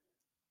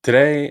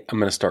Today, I'm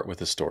going to start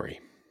with a story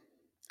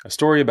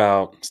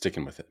about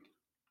sticking with it.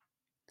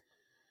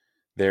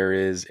 There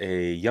is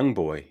a young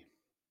boy.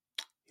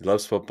 He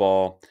loves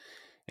football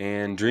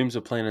and dreams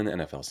of playing in the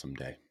NFL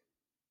someday.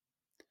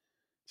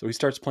 So he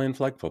starts playing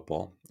flag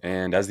football,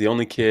 and as the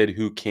only kid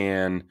who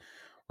can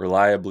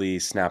reliably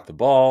snap the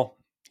ball,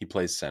 he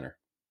plays center.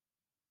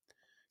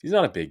 He's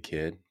not a big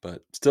kid,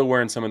 but still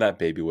wearing some of that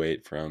baby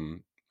weight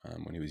from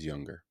when he was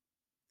younger.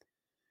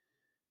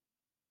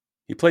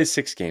 He plays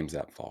 6 games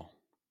that fall.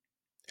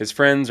 His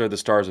friends are the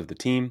stars of the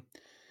team,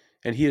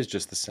 and he is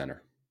just the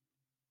center.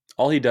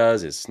 All he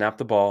does is snap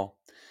the ball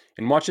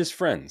and watch his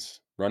friends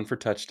run for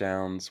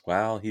touchdowns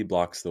while he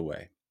blocks the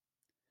way.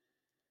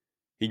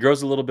 He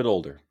grows a little bit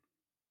older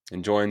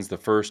and joins the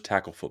first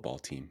tackle football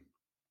team.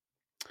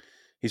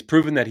 He's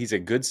proven that he's a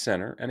good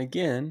center, and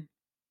again,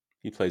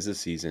 he plays the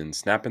season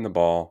snapping the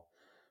ball,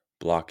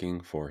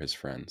 blocking for his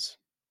friends,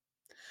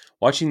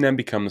 watching them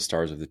become the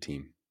stars of the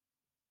team.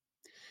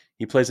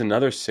 He plays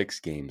another 6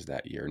 games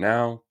that year,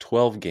 now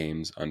 12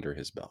 games under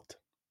his belt.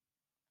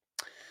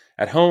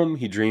 At home,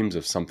 he dreams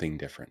of something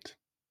different.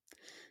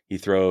 He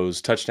throws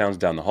touchdowns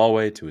down the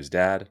hallway to his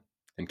dad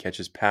and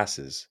catches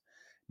passes,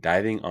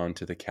 diving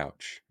onto the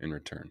couch in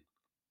return.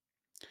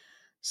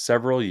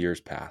 Several years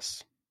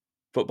pass.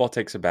 Football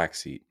takes a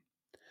backseat.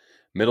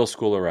 Middle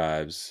school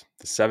arrives.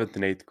 The 7th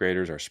and 8th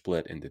graders are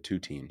split into 2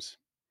 teams,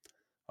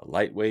 a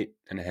lightweight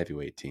and a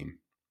heavyweight team.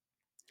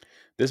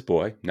 This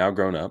boy, now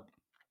grown up,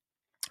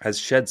 has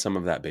shed some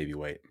of that baby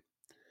weight.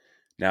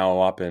 Now a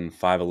whopping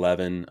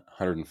 5'11",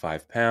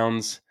 105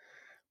 pounds,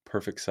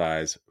 perfect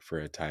size for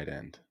a tight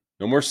end.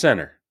 No more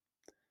center.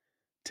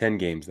 10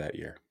 games that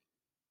year.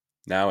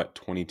 Now at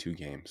 22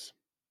 games.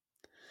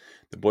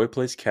 The boy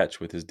plays catch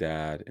with his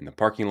dad in the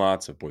parking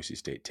lots of Boise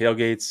State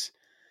tailgates,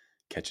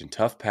 catching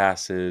tough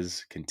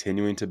passes,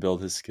 continuing to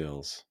build his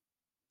skills.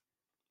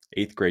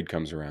 8th grade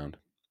comes around.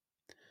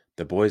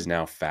 The boy is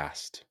now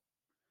fast,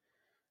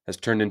 has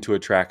turned into a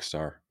track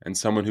star, and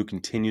someone who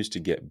continues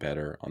to get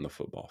better on the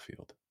football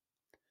field.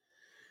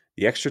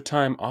 The extra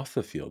time off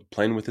the field,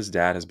 playing with his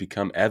dad, has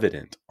become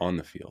evident on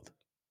the field.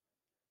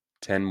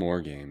 10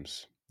 more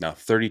games, now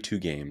 32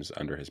 games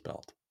under his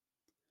belt.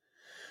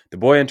 The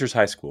boy enters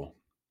high school,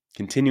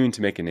 continuing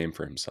to make a name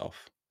for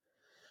himself,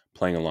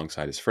 playing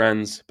alongside his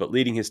friends, but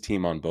leading his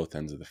team on both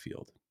ends of the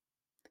field.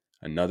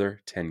 Another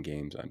 10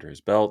 games under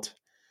his belt,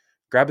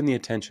 grabbing the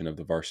attention of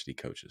the varsity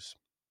coaches.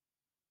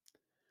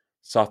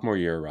 Sophomore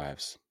year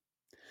arrives.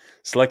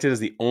 Selected as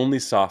the only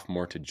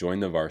sophomore to join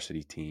the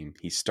varsity team,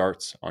 he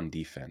starts on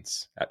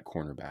defense at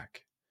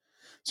cornerback,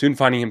 soon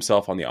finding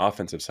himself on the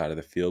offensive side of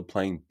the field,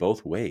 playing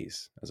both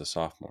ways as a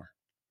sophomore.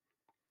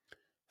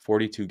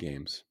 42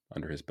 games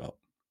under his belt.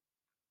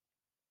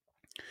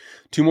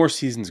 2 more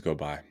seasons go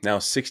by, now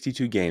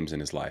 62 games in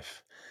his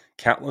life.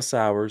 Countless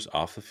hours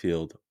off the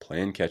field,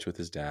 playing catch with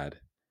his dad.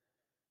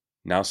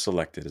 Now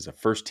selected as a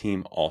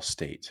first-team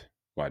All-State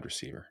wide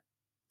receiver.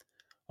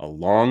 A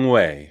long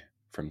way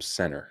from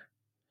center,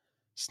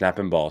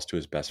 snapping balls to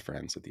his best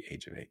friends at the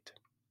age of 8.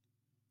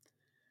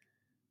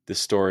 This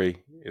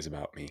story is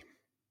about me.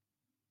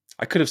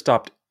 I could have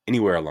stopped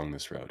anywhere along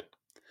this road.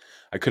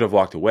 I could have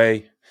walked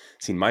away,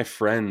 seen my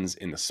friends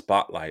in the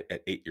spotlight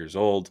at 8 years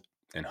old,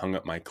 and hung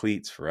up my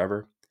cleats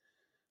forever.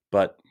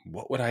 But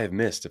what would I have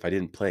missed if I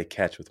didn't play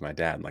catch with my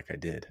dad like I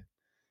did?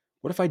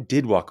 What if I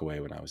did walk away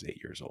when I was 8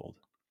 years old?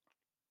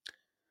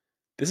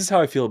 This is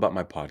how I feel about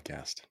my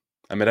podcast.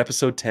 I'm at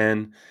episode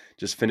 10,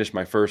 just finished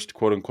my first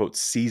quote-unquote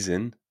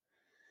season.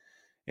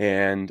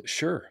 And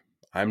sure,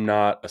 I'm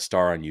not a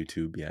star on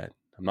YouTube yet.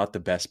 I'm not the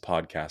best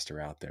podcaster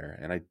out there,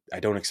 and I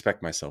don't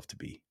expect myself to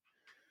be.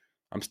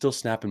 I'm still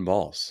snapping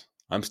balls.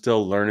 I'm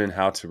still learning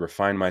how to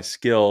refine my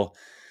skill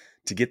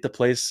to get the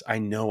place I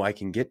know I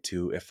can get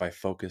to if I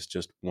focus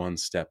just one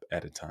step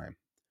at a time,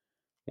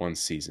 one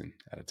season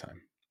at a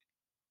time.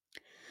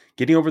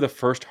 Getting over the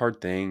first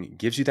hard thing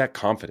gives you that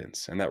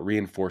confidence and that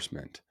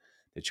reinforcement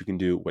that you can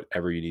do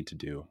whatever you need to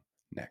do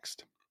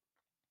next.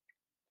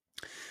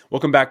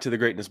 Welcome back to the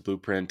Greatness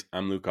Blueprint.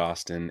 I'm Luke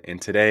Austin,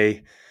 and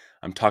today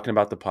I'm talking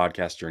about the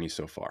podcast journey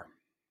so far.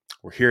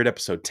 We're here at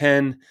episode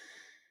 10,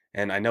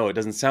 and I know it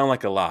doesn't sound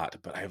like a lot,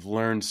 but I've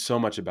learned so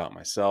much about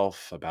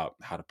myself, about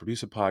how to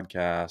produce a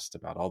podcast,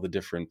 about all the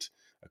different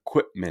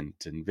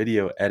equipment and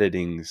video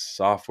editing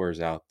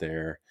softwares out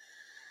there.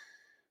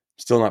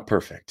 Still not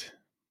perfect,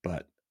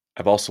 but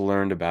I've also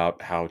learned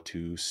about how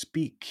to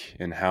speak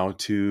and how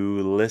to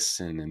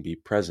listen and be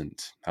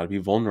present, how to be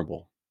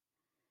vulnerable,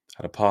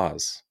 how to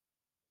pause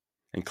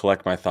and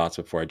collect my thoughts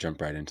before I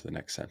jump right into the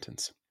next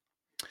sentence.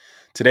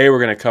 Today, we're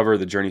going to cover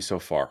the journey so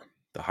far,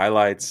 the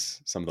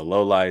highlights, some of the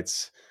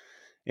lowlights,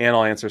 and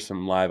I'll answer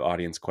some live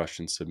audience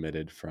questions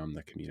submitted from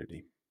the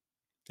community.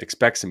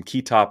 Expect some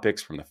key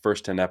topics from the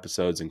first 10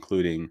 episodes,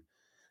 including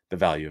the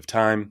value of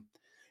time,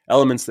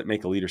 elements that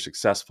make a leader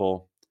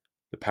successful,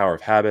 the power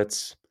of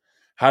habits,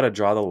 how to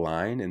draw the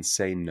line and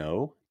say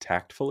no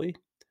tactfully,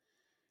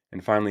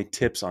 and finally,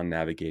 tips on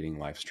navigating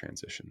life's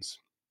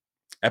transitions.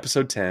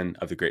 Episode 10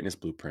 of the Greatness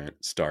Blueprint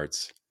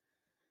starts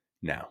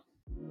now.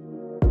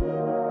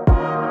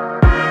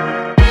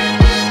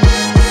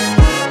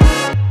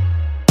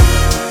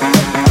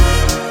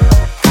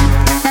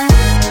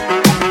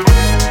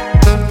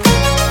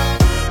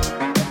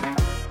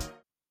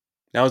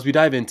 Now, as we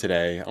dive in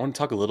today, I want to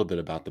talk a little bit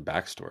about the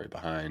backstory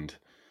behind,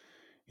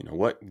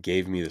 what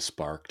gave me the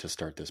spark to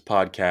start this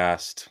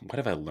podcast? What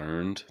have I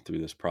learned through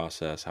this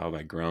process? How have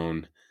I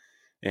grown?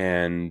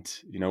 And,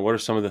 what are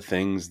some of the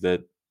things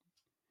that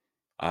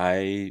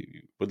I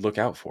would look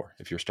out for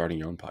if you're starting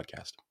your own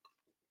podcast?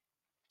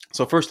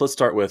 So first, let's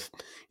start with,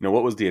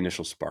 what was the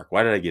initial spark?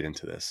 Why did I get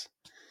into this?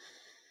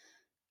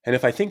 And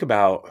if I think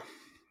about,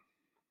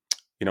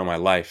 my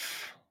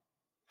life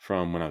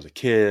from when I was a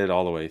kid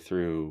all the way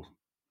through,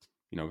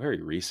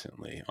 very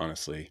recently,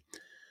 honestly,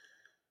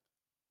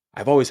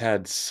 I've always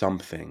had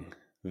something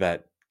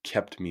that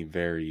kept me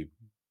very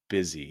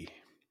busy.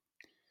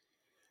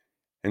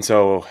 And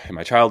so in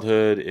my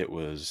childhood, it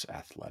was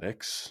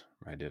athletics.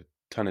 I did a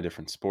ton of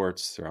different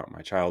sports throughout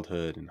my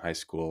childhood and high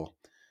school.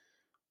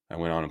 I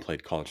went on and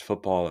played college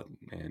football,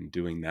 and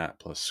doing that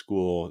plus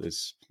school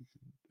is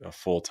a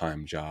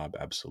full-time job,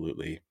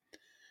 absolutely.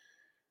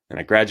 And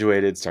I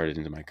graduated, started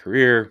into my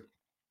career,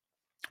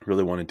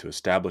 really wanted to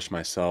establish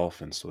myself,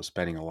 and so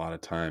spending a lot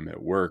of time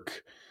at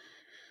work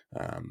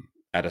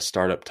at a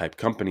startup type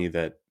company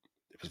that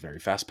it was very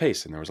fast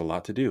paced and there was a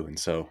lot to do. And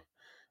so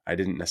I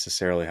didn't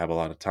necessarily have a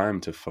lot of time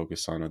to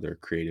focus on other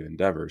creative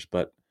endeavors,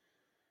 but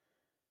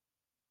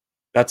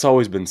that's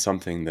always been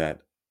something that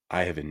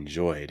I have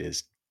enjoyed,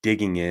 is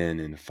digging in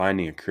and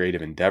finding a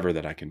creative endeavor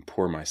that I can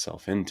pour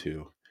myself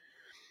into.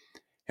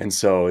 And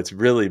so it's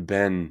really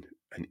been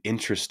an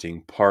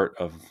interesting part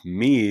of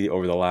me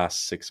over the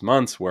last 6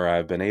 months where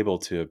I've been able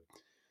to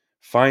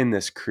find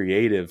this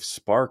creative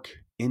spark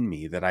in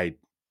me that I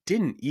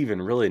didn't even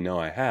really know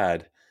I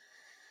had,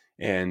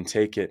 and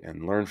take it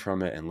and learn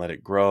from it and let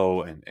it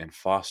grow and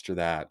foster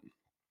that.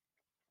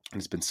 And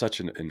it's been such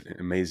an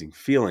amazing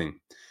feeling.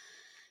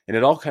 And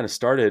it all kind of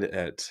started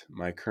at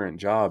my current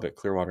job at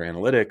Clearwater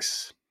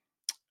Analytics.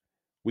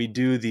 We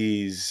do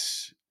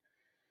these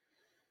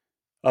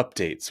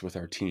updates with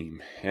our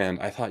team. And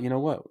I thought,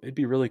 what? It'd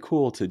be really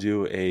cool to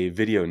do a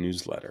video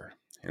newsletter.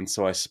 And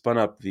so I spun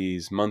up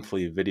these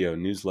monthly video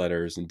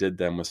newsletters and did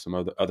them with some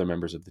other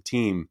members of the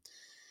team.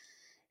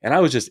 And I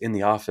was just in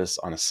the office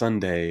on a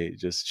Sunday,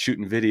 just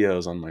shooting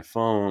videos on my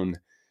phone,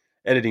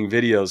 editing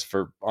videos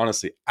for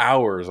honestly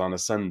hours on a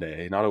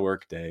Sunday, not a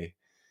work day.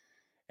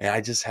 And I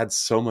just had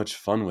so much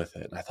fun with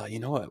it. And I thought,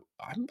 what?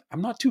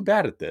 I'm not too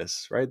bad at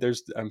this, right?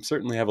 I'm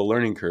certainly have a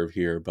learning curve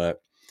here,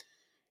 but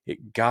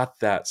it got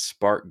that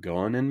spark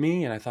going in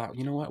me. And I thought,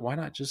 what? Why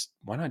not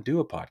do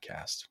a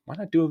podcast? Why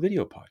not do a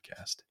video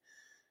podcast?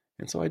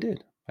 And so I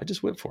did. I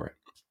just went for it.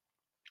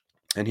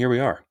 And here we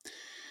are.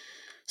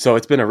 So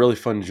it's been a really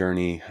fun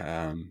journey.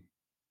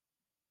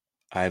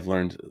 I've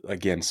learned,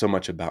 again, so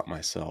much about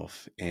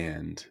myself,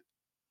 and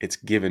it's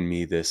given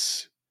me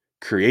this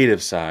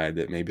creative side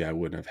that maybe I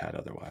wouldn't have had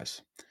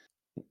otherwise.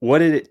 What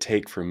did it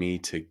take for me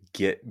to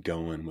get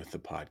going with the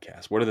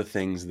podcast? What are the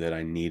things that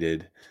I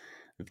needed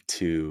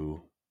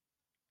to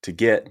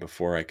get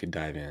before I could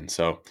dive in?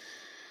 So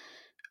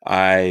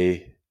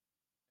I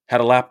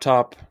had a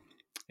laptop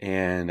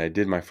and I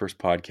did my first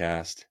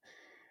podcast.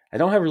 I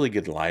don't have really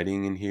good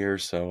lighting in here,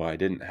 so I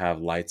didn't have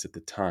lights at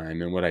the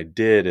time. And what I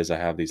did is I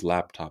have these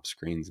laptop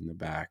screens in the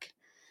back.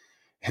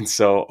 And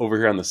so over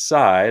here on the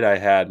side, I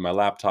had my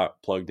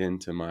laptop plugged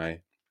into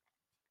my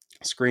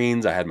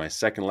screens. I had my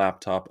second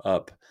laptop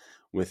up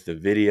with the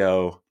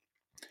video.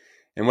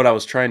 And what I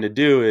was trying to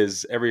do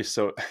is every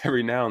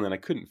now and then I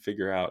couldn't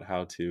figure out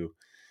how to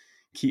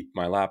keep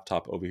my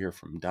laptop over here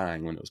from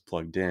dying when it was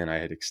plugged in. I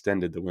had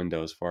extended the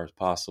window as far as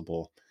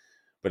possible,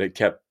 but it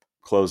kept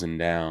closing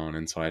down.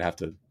 And so I'd have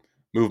to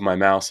move my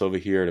mouse over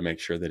here to make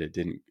sure that it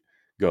didn't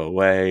go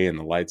away and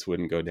the lights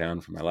wouldn't go down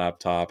for my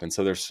laptop. And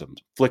so there's some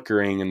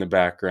flickering in the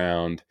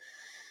background,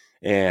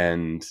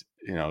 and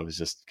it was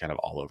just kind of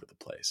all over the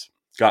place.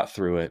 Got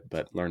through it,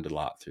 but learned a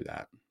lot through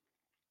that.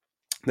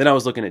 Then I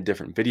was looking at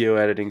different video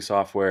editing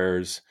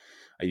softwares.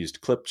 I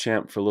used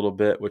Clipchamp for a little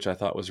bit, which I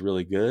thought was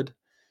really good.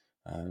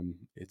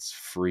 It's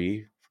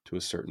free to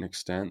a certain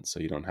extent,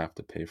 so you don't have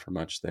to pay for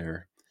much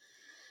there.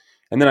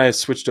 And then I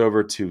switched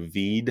over to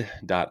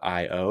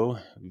Veed.io,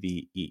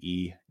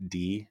 Veed.io.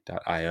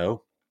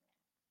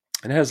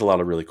 And it has a lot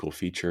of really cool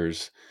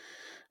features.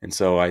 And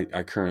so I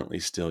currently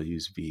still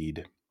use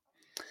Veed.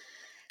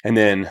 And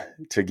then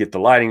to get the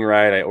lighting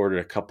right, I ordered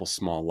a couple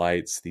small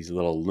lights, these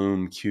little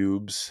Lume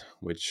cubes,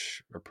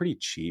 which are pretty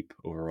cheap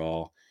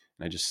overall.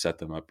 And I just set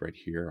them up right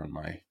here on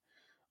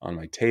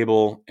my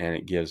table, and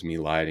it gives me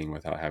lighting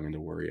without having to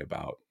worry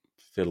about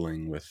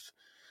fiddling with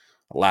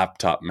a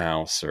laptop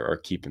mouse or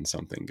keeping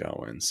something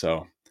going.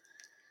 So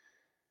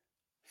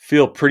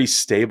feel pretty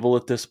stable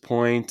at this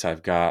point.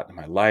 I've got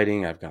my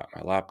lighting, I've got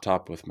my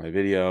laptop with my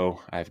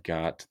video, I've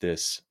got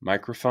this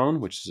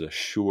microphone, which is a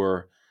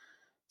Shure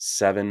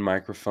 7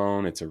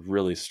 microphone. It's a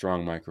really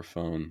strong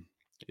microphone.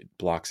 It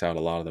blocks out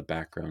a lot of the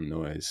background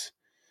noise.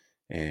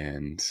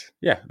 And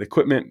yeah, the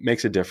equipment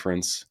makes a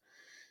difference.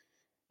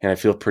 And I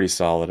feel pretty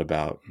solid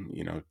about,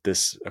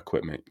 this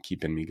equipment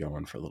keeping me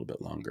going for a little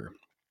bit longer.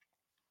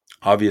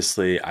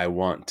 Obviously, I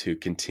want to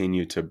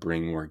continue to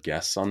bring more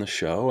guests on the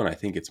show, and I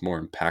think it's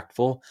more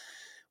impactful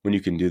when you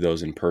can do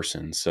those in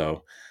person.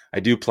 So I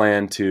do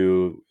plan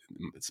to,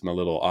 it's my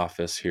little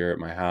office here at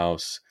my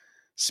house,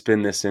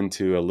 spin this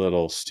into a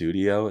little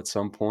studio at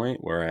some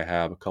point where I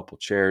have a couple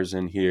chairs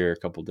in here, a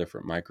couple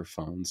different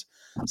microphones,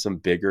 some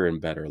bigger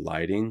and better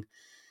lighting,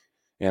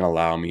 and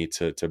allow me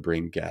to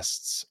bring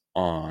guests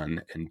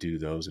on and do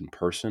those in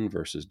person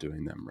versus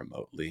doing them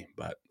remotely.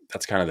 But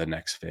that's kind of the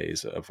next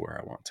phase of where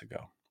I want to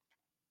go.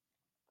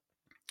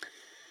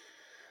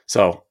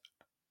 So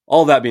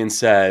all that being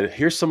said,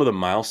 here's some of the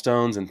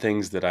milestones and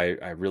things that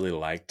I really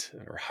liked,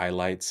 or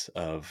highlights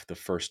of the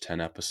first 10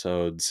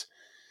 episodes.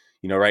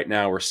 Right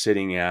now we're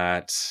sitting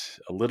at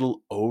a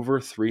little over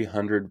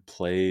 300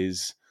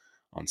 plays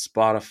on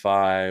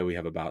Spotify. We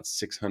have about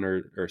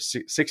 600 or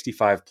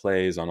 65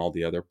 plays on all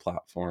the other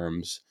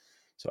platforms.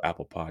 So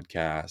Apple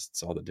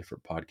Podcasts, all the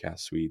different podcast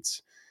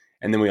suites.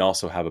 And then we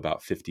also have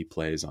about 50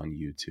 plays on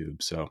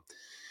YouTube. So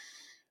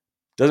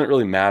it doesn't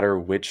really matter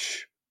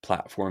which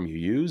platform you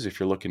use. If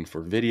you're looking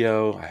for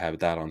video, I have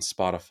that on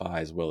Spotify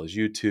as well as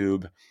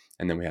YouTube.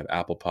 And then we have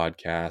Apple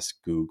Podcasts,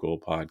 Google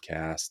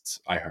Podcasts,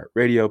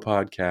 iHeartRadio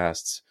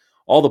Podcasts.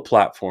 All the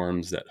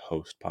platforms that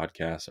host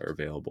podcasts are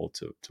available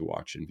to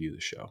watch and view the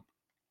show.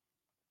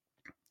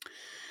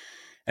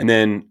 And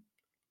then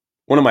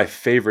one of my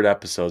favorite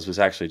episodes was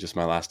actually just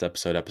my last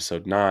episode,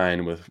 episode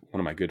 9, with one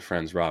of my good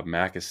friends, Rob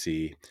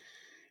Mackesy.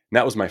 And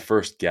that was my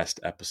first guest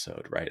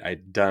episode, right?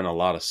 I'd done a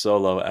lot of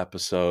solo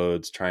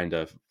episodes, trying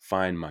to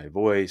find my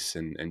voice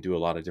and do a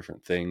lot of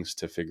different things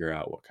to figure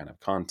out what kind of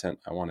content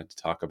I wanted to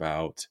talk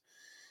about,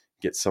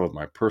 get some of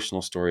my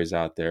personal stories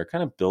out there,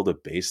 kind of build a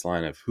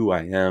baseline of who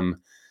I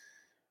am,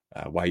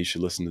 why you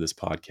should listen to this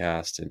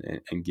podcast,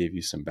 and give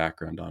you some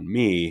background on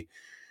me.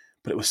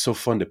 But it was so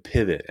fun to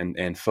pivot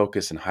and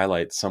focus and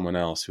highlight someone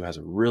else who has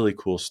a really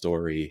cool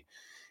story.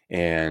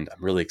 And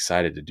I'm really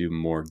excited to do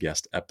more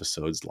guest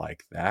episodes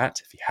like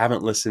that. If you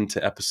haven't listened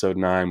to episode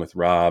 9 with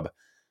Rob,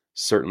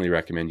 certainly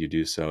recommend you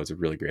do so. It's a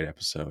really great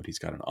episode. He's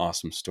got an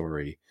awesome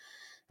story,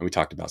 and we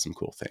talked about some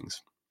cool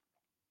things.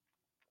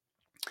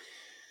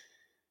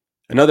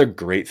 Another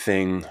great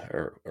thing,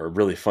 or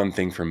really fun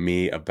thing for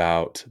me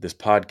about this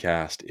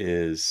podcast,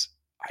 is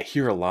I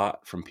hear a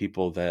lot from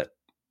people that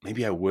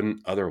maybe I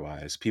wouldn't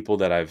otherwise. People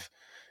that I've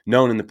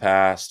known in the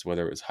past,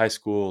 whether it was high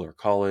school or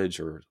college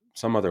or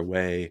some other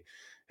way,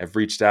 have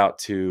reached out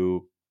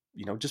to,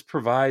 just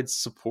provide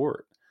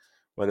support,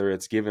 whether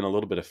it's giving a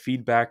little bit of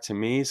feedback to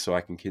me so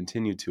I can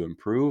continue to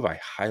improve. I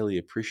highly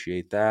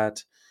appreciate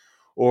that.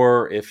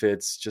 Or if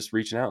it's just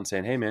reaching out and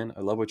saying, hey, man,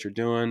 I love what you're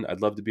doing.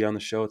 I'd love to be on the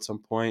show at some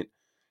point.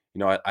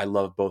 I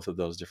love both of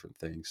those different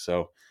things.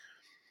 So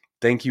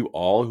thank you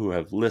all who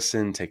have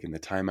listened, taken the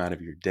time out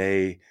of your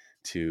day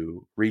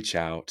to reach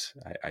out.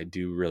 I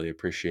do really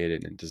appreciate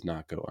it, and it does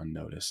not go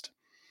unnoticed.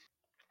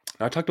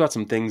 Now, I talked about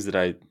some things that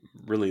I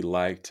really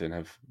liked and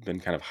have been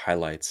kind of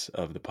highlights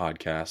of the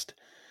podcast.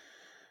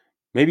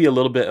 Maybe a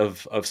little bit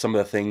of some of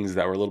the things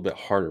that were a little bit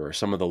harder, or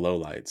some of the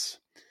lowlights.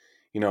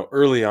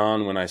 Early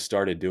on when I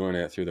started doing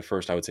it, through the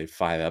first, I would say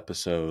 5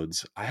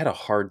 episodes, I had a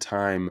hard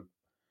time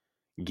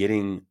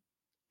getting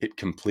it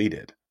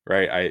completed,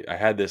 right? I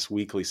had this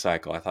weekly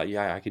cycle. I thought,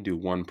 yeah, I could do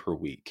one per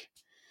week.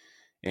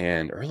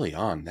 And early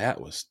on, that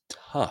was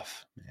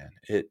tough, man.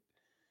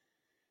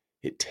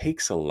 It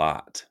takes a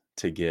lot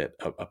to get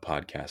a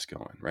podcast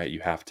going, right? You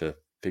have to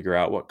figure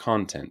out what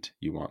content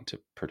you want to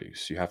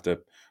produce. You have to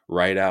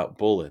write out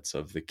bullets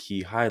of the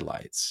key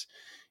highlights.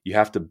 You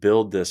have to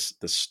build the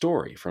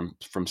story from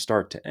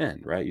start to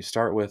end, right? You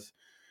start with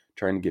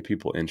trying to get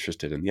people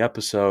interested in the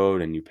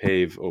episode, and you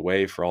pave a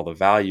way for all the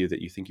value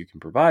that you think you can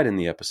provide in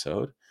the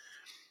episode.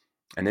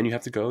 And then you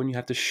have to go and you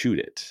have to shoot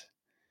it.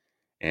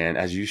 And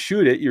as you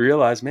shoot it, you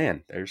realize,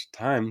 man, there's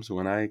times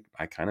when I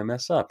kind of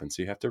mess up. And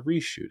so you have to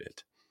reshoot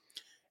it.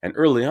 And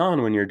early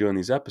on, when you're doing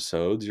these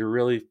episodes, you're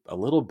really a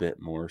little bit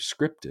more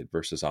scripted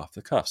versus off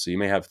the cuff. So you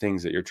may have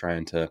things that you're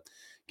trying to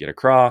get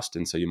across.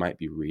 And so you might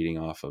be reading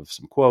off of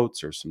some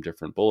quotes or some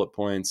different bullet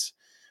points.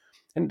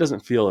 And it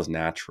doesn't feel as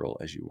natural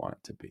as you want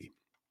it to be.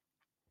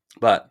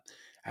 But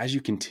as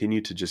you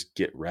continue to just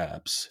get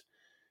reps,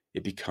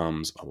 it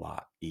becomes a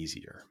lot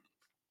easier.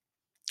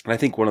 And I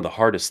think one of the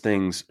hardest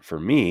things for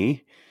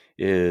me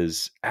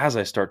is, as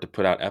I start to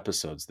put out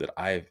episodes that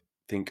I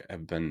think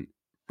have been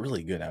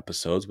really good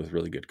episodes with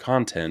really good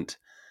content,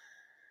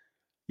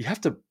 you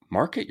have to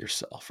market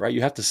yourself, right?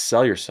 You have to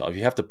sell yourself.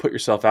 You have to put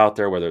yourself out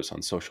there, whether it's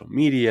on social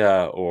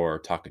media or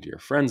talking to your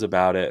friends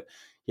about it.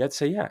 You have to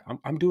say, yeah,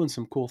 I'm doing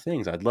some cool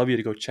things. I'd love you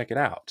to go check it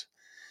out.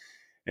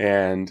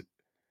 And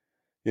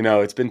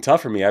it's been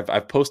tough for me.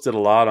 I've posted a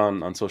lot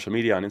on social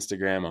media, on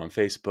Instagram, on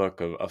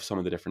Facebook, of some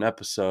of the different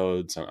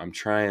episodes. I'm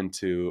trying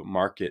to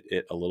market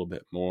it a little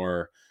bit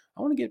more.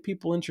 I want to get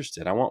people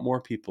interested. I want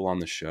more people on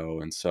the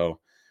show. And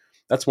so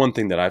that's one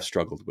thing that I've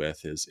struggled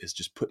with is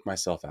just put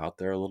myself out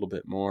there a little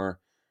bit more,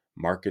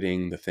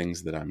 marketing the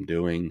things that I'm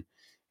doing,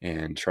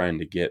 and trying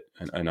to get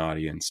an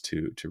audience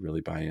to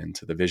really buy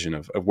into the vision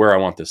of where I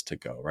want this to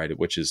go, right?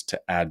 Which is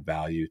to add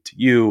value to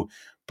you,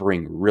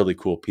 bring really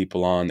cool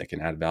people on that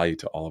can add value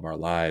to all of our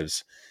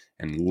lives,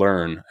 and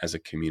learn as a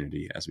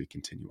community as we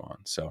continue on.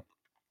 So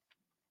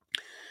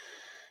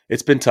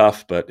it's been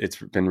tough, but it's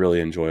been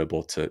really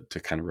enjoyable to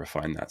kind of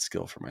refine that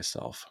skill for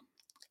myself.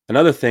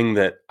 Another thing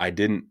that I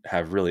didn't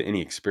have really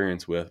any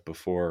experience with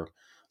before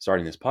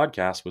starting this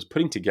podcast was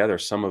putting together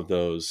some of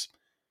those,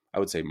 I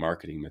would say,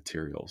 marketing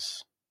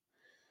materials.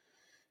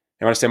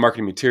 And when I say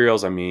marketing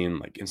materials, I mean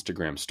like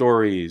Instagram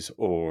stories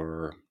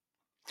or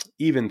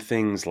even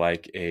things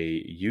like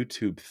a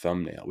YouTube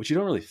thumbnail, which you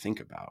don't really think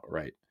about,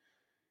 right?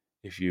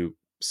 If you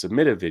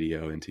submit a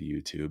video into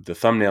YouTube, the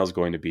thumbnail is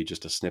going to be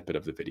just a snippet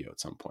of the video at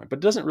some point, but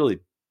it doesn't really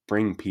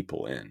bring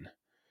people in.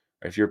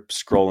 If you're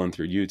scrolling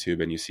through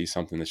YouTube and you see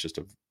something that's just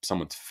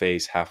someone's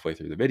face halfway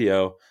through the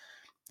video,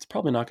 it's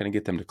probably not going to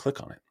get them to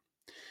click on it.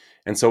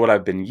 And so what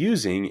I've been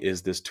using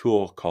is this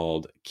tool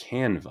called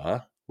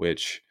Canva,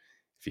 which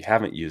if you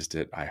haven't used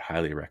it, I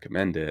highly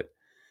recommend it,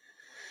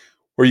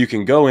 where you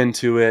can go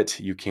into it,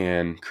 you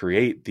can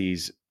create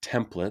these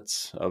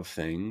templates of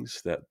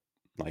things that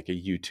like a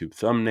YouTube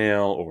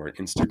thumbnail or an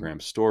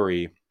Instagram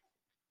story,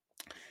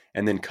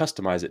 and then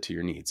customize it to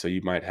your needs. So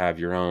you might have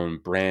your own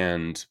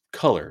brand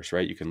colors,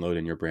 right? You can load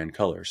in your brand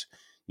colors.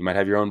 You might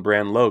have your own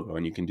brand logo,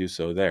 and you can do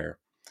so there.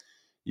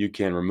 You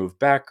can remove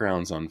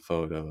backgrounds on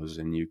photos,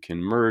 and you can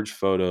merge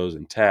photos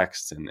and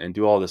texts and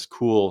do all this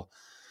cool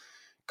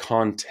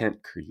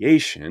content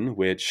creation,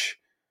 which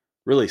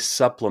really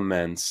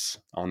supplements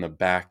on the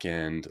back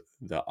end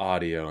the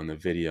audio and the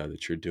video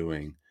that you're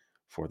doing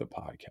for the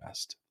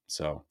podcast.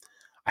 So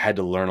I had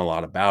to learn a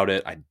lot about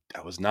it.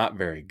 I was not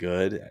very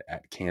good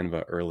at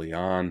Canva early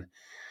on,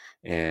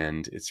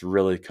 and it's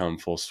really come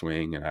full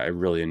swing, and I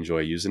really enjoy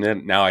using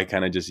it. Now I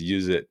kind of just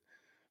use it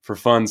for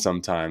fun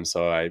sometimes.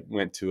 So I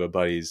went to a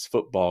buddy's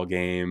football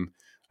game.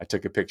 I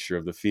took a picture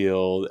of the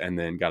field and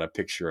then got a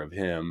picture of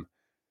him,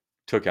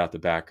 took out the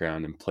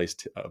background and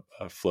placed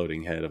a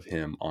floating head of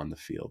him on the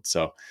field.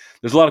 So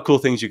there's a lot of cool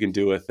things you can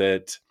do with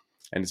it.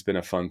 And it's been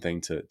a fun thing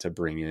to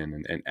bring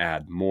in and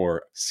add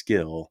more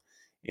skill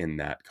in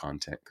that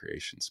content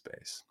creation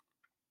space.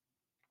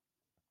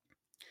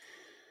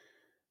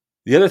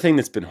 The other thing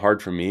that's been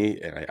hard for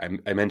me,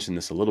 and I mentioned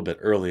this a little bit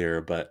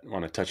earlier, but I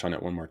want to touch on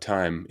it one more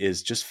time,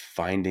 is just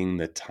finding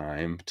the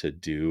time to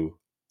do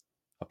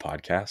a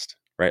podcast,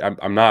 right?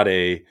 I'm not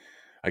a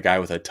guy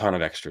with a ton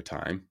of extra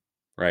time,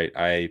 right?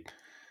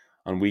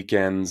 On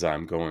weekends,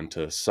 I'm going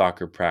to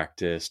soccer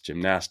practice,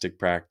 gymnastic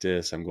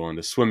practice. I'm going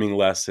to swimming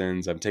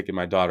lessons. I'm taking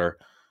my daughter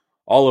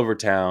all over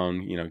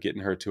town,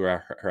 getting her to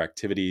her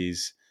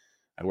activities.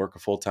 I work a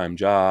full-time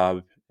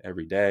job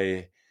every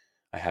day.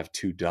 I have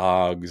 2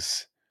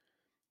 dogs.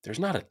 There's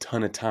not a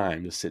ton of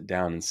time to sit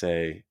down and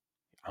say,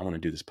 I want to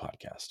do this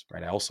podcast,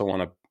 right? I also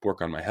want to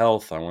work on my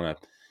health. I want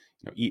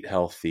to eat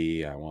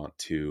healthy. I want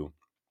to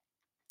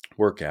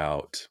work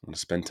out. I want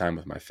to spend time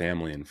with my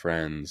family and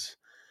friends.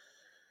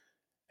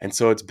 And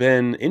so it's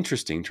been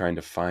interesting trying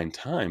to find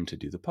time to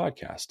do the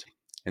podcast.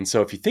 And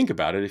so if you think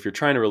about it, if you're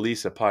trying to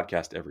release a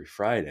podcast every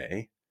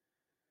Friday,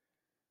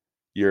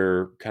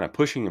 you're kind of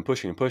pushing and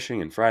pushing and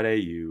pushing. And Friday,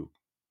 you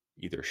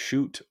either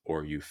shoot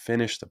or you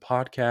finish the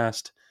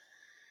podcast.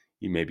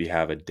 You maybe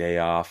have a day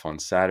off on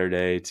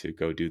Saturday to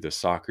go do the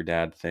soccer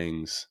dad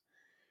things.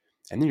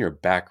 And then you're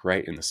back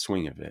right in the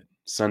swing of it.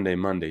 Sunday,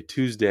 Monday,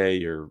 Tuesday,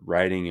 you're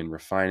writing and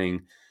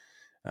refining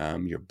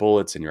your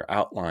bullets and your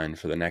outline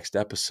for the next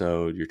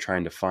episode. You're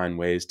trying to find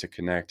ways to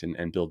connect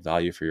and build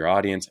value for your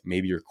audience.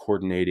 Maybe you're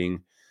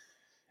coordinating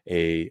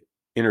a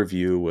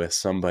interview with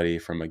somebody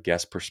from a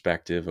guest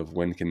perspective of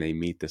when can they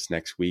meet this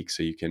next week,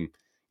 so you can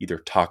either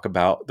talk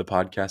about the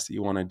podcast that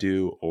you want to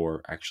do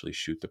or actually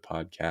shoot the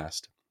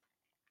podcast.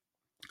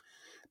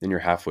 Then you're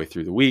halfway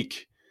through the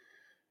week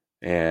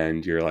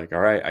and you're like, all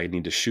right, I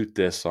need to shoot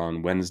this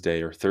on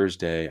Wednesday or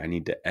Thursday. I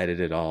need to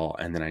edit it all,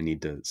 and then I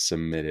need to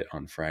submit it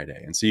on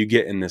Friday. And so you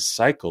get in this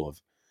cycle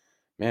of,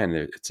 man,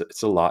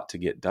 it's a lot to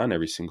get done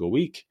every single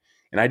week.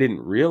 And I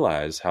didn't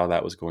realize how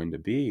that was going to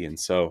be. And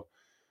so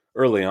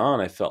early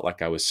on, I felt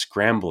like I was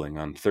scrambling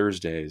on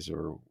Thursdays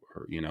or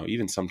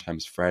even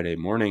sometimes Friday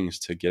mornings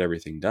to get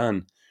everything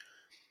done.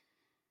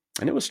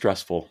 And it was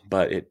stressful,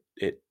 but it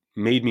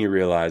made me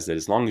realize that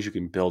as long as you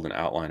can build an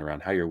outline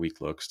around how your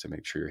week looks to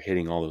make sure you're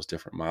hitting all those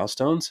different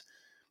milestones,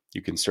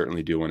 you can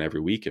certainly do one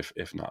every week,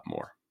 if not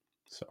more.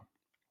 So,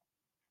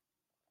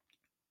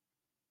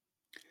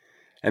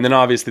 and then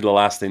obviously the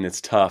last thing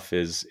that's tough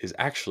is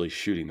actually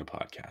shooting the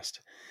podcast.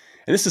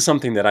 And this is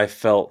something that I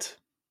felt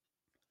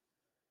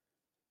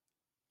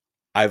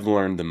I've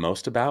learned the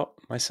most about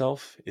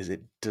myself, is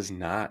it does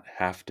not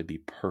have to be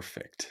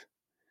perfect.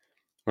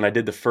 When I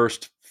did the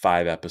first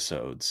 5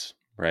 episodes,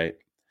 right?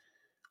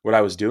 What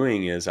I was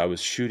doing is I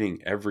was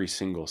shooting every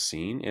single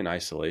scene in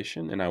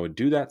isolation, and I would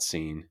do that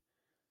scene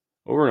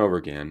over and over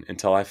again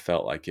until I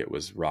felt like it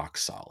was rock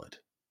solid.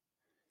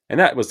 And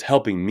that was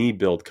helping me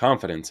build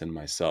confidence in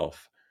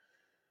myself.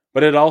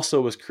 But it also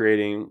was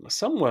creating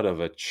somewhat of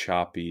a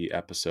choppy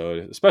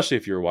episode, especially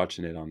if you were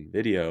watching it on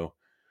video.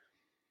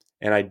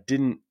 And I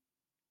didn't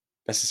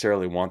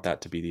necessarily want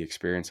that to be the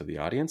experience of the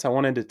audience. I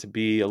wanted it to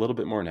be a little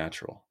bit more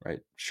natural, right?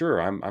 Sure,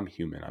 I'm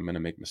human. I'm going to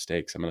make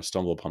mistakes. I'm going to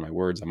stumble upon my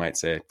words. I might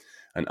say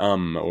an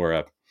or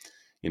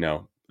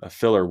a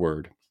filler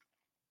word.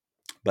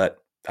 But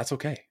that's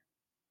okay.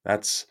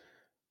 That's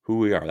who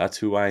we are. That's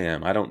who I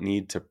am. I don't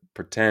need to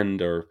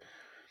pretend or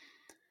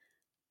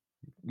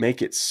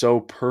make it so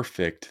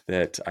perfect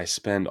that I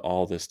spend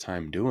all this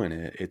time doing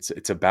it.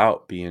 It's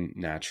about being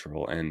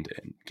natural, and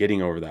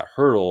getting over that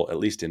hurdle, at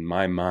least in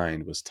my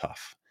mind, was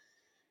tough.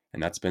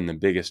 And that's been the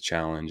biggest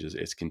challenge,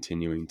 is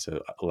continuing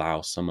to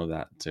allow some of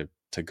that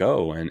to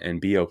go, and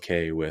be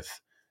okay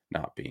with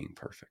not being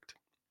perfect.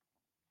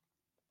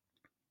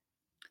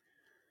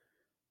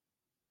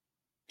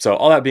 So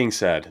all that being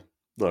said,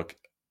 look,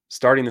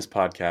 starting this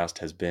podcast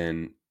has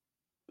been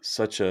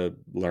such a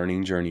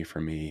learning journey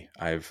for me.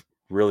 I've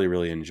really,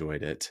 really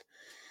enjoyed it.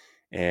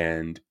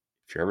 And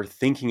if you're ever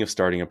thinking of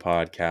starting a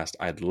podcast,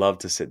 I'd love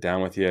to sit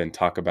down with you and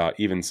talk about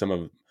even some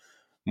of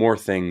more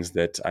things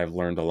that I've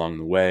learned along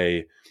the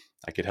way.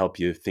 I could help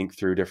you think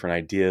through different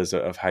ideas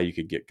of how you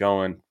could get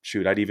going.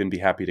 Shoot, I'd even be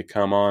happy to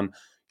come on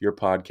your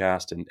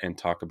podcast and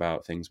talk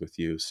about things with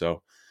you.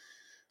 So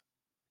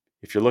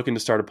if you're looking to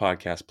start a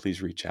podcast,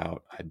 please reach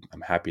out.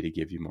 I'm happy to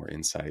give you more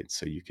insight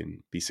so you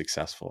can be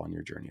successful on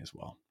your journey as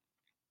well.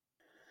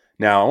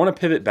 Now, I want to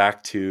pivot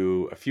back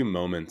to a few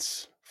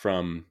moments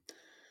from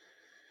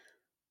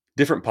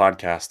different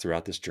podcasts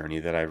throughout this journey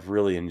that I've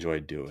really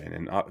enjoyed doing.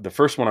 And the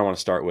first one I want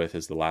to start with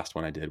is the last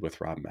one I did with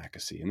Rob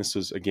Mackesy. And this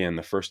was, again,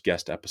 the first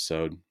guest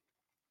episode.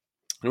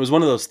 It was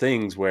one of those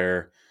things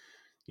where,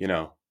 you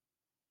know,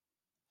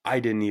 I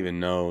didn't even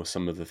know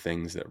some of the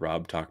things that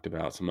Rob talked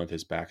about, some of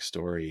his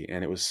backstory.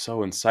 And it was so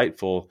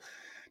insightful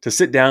to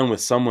sit down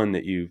with someone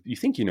that you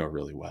think you know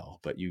really well,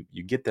 but you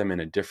get them in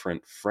a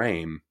different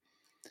frame,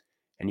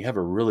 and you have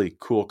a really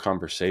cool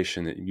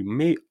conversation that you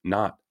may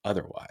not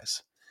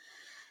otherwise.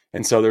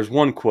 And so there's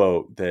one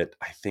quote that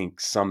I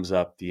think sums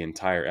up the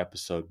entire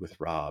episode with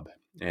Rob,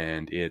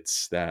 and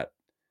it's that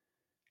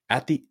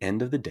at the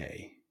end of the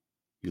day,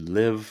 you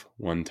live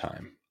one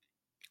time.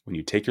 When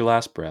you take your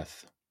last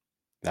breath,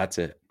 that's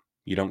it.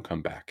 You don't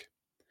come back.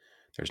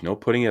 There's no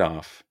putting it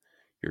off.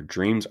 Your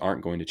dreams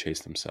aren't going to chase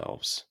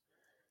themselves.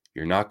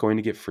 You're not going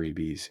to get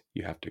freebies.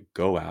 You have to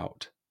go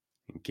out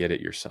and get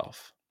it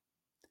yourself.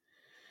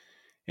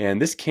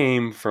 And this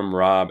came from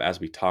Rob as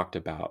we talked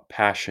about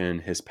passion,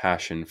 his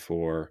passion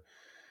for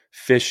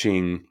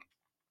fishing,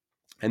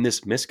 and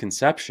this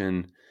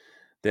misconception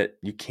that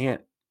you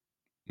can't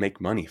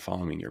make money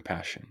following your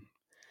passion.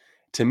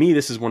 To me,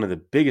 this is one of the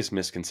biggest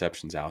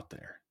misconceptions out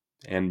there.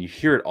 And you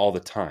hear it all the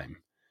time.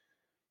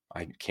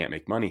 I can't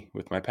make money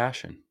with my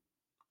passion.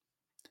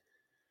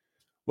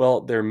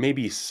 Well, there may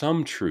be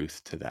some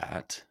truth to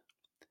that.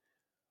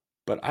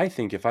 But I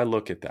think if I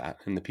look at that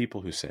and the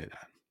people who say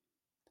that,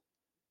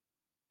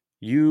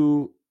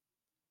 you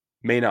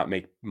may not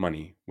make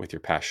money with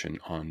your passion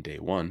on day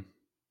one.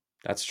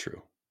 That's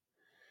true.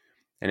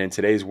 And in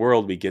today's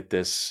world, we get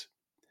this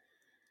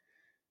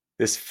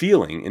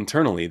feeling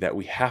internally that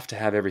we have to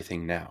have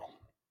everything now,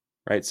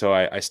 right? So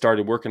I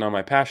started working on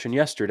my passion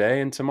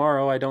yesterday, and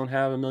tomorrow I don't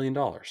have $1 million.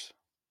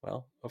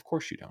 Well, of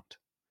course you don't.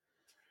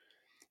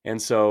 And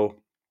so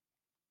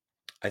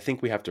I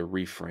think we have to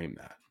reframe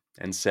that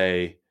and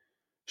say,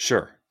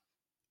 sure,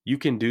 you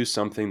can do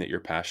something that you're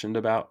passionate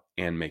about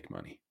and make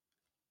money,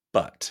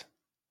 but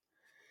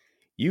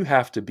you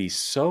have to be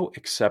so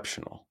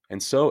exceptional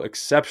and so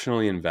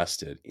exceptionally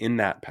invested in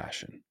that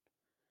passion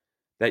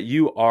that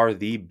you are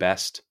the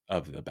best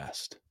of the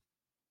best.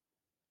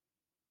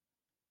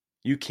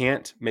 You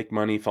can't make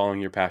money following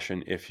your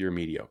passion if you're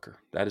mediocre.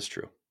 That is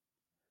true.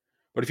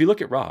 But if you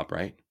look at Rob,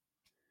 right?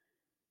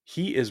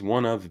 He is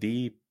one of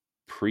the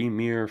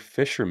premier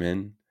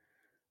fishermen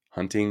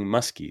hunting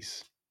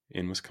muskies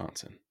in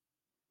Wisconsin.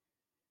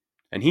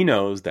 And he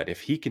knows that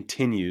if he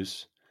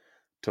continues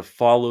to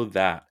follow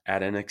that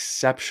at an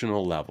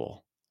exceptional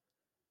level,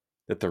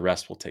 that the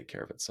rest will take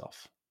care of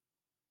itself.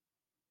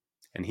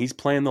 And he's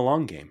playing the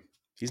long game.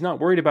 He's not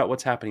worried about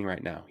what's happening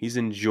right now. He's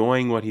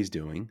enjoying what he's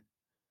doing.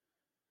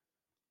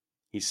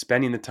 He's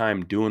spending the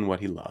time doing what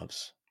he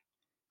loves,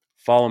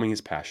 following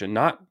his passion,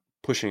 not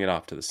pushing it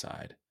off to the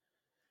side,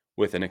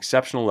 with an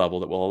exceptional level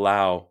that will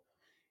allow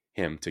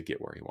him to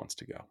get where he wants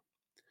to go.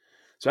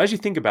 So as you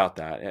think about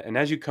that, and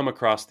as you come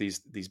across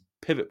these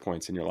pivot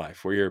points in your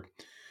life where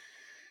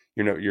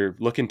you're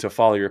looking to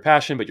follow your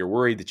passion, but you're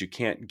worried that you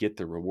can't get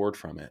the reward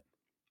from it,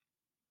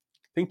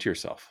 think to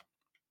yourself,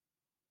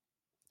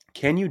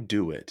 can you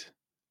do it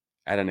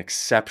at an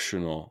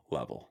exceptional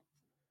level?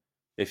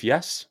 If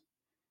yes,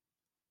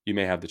 you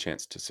may have the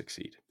chance to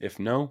succeed. If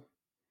no,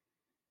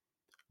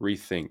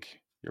 rethink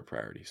your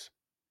priorities.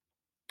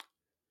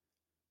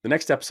 The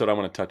next episode I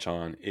want to touch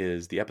on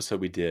is the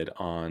episode we did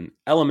on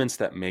elements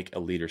that make a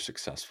leader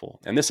successful.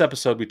 And this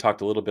episode, we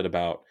talked a little bit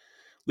about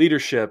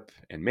leadership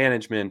and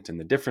management and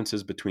the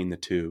differences between the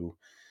two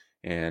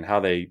and how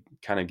they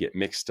kind of get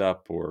mixed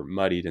up or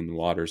muddied in the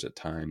waters at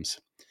times.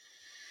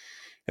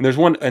 And there's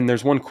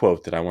one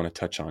quote that I want to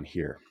touch on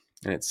here.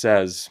 And it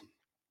says,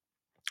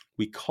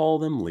 "We call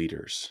them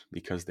leaders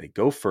because they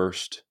go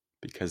first,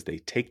 because they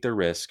take the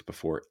risk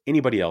before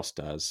anybody else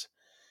does,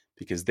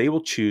 because they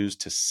will choose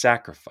to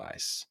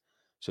sacrifice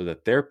so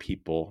that their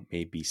people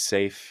may be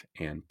safe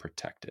and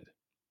protected."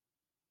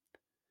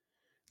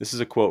 This is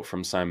a quote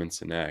from Simon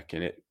Sinek,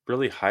 and it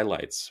really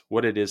highlights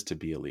what it is to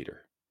be a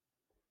leader,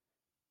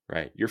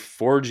 right? You're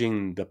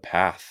forging the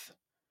path,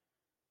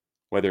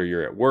 whether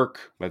you're at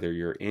work, whether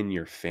you're in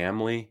your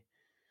family,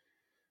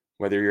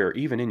 whether you're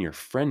even in your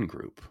friend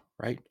group,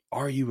 right?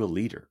 Are you a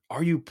leader?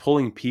 Are you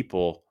pulling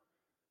people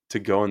to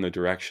go in the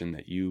direction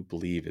that you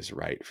believe is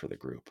right for the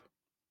group?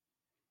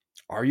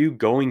 Are you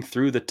going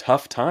through the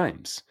tough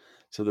times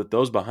so that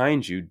those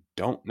behind you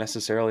don't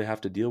necessarily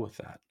have to deal with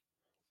that?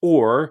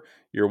 Or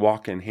you're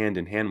walking hand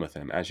in hand with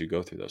them as you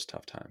go through those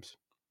tough times.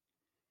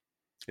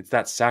 It's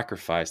that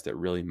sacrifice that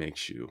really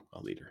makes you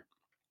a leader.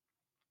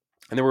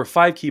 And there were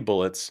 5 key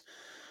bullets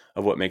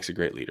of what makes a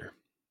great leader.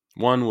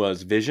 One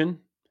was vision.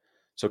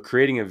 So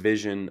creating a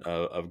vision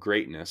of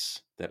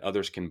greatness that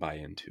others can buy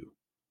into,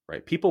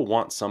 right? People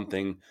want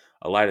something,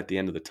 a light at the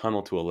end of the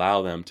tunnel to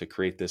allow them to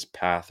create this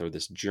path or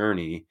this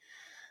journey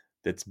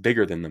that's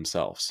bigger than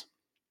themselves.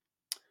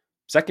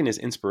 Second is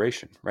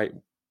inspiration, right?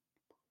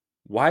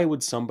 Why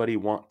would somebody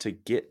want to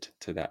get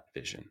to that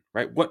vision,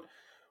 right?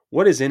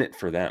 What is in it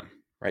for them,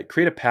 right?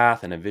 Create a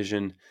path and a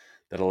vision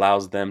that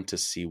allows them to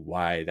see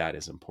why that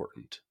is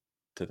important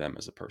to them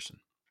as a person.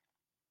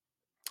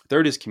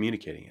 Third is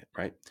communicating it,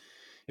 right?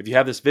 If you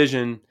have this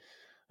vision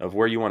of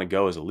where you want to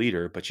go as a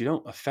leader, but you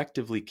don't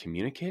effectively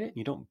communicate it,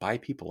 you don't buy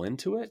people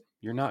into it,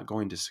 you're not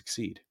going to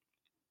succeed.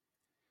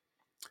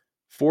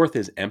 Fourth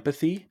is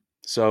empathy.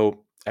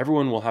 So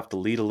everyone will have to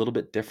lead a little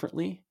bit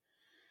differently.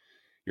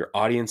 Your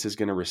audience is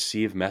going to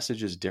receive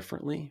messages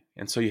differently.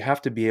 And so you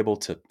have to be able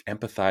to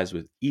empathize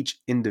with each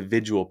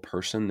individual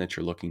person that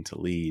you're looking to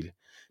lead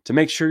to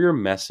make sure your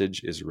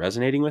message is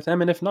resonating with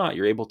them. And if not,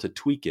 you're able to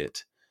tweak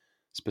it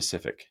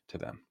specific to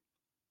them.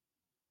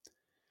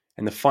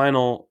 And the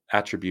final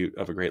attribute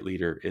of a great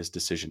leader is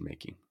decision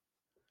making.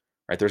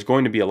 Right? There's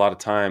going to be a lot of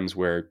times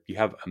where you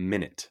have a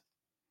minute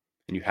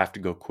and you have to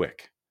go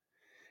quick.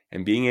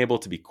 And being able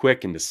to be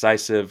quick and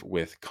decisive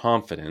with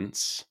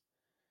confidence,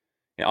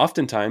 and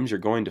oftentimes you're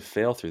going to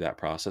fail through that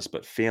process,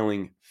 but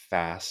failing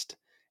fast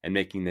and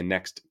making the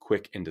next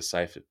quick and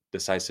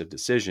decisive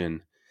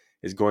decision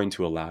is going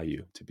to allow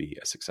you to be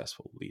a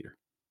successful leader.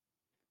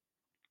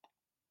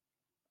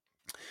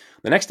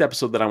 The next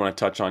episode that I want to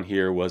touch on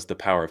here was the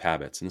power of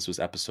habits, and this was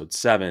episode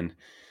 7.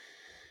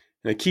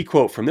 And a key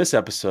quote from this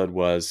episode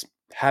was,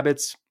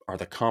 "Habits are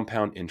the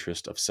compound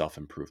interest of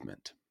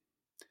self-improvement.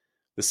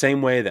 The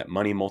same way that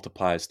money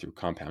multiplies through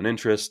compound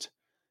interest,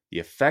 the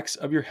effects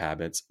of your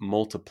habits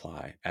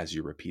multiply as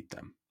you repeat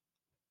them."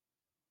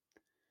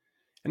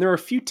 And there are a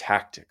few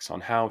tactics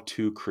on how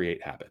to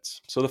create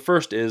habits. So the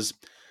first is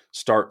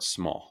start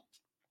small,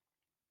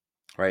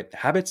 right?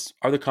 Habits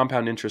are the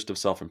compound interest of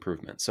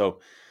self-improvement. So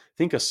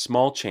think a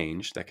small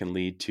change that can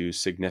lead to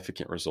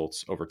significant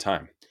results over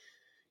time.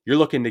 You're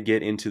looking to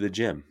get into the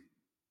gym,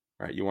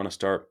 right? You want to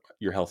start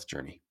your health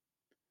journey.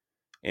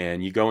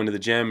 And you go into the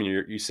gym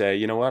and you say,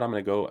 you know what, I'm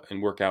going to go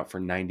and work out for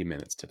 90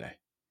 minutes today.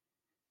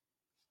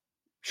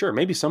 Sure,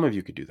 maybe some of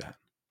you could do that,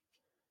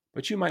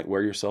 but you might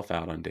wear yourself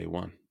out on day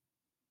 1.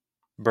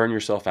 Burn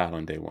yourself out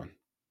on day 1.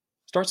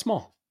 Start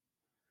small.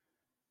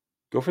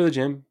 Go to the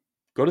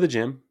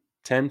gym,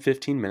 10,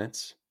 15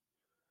 minutes.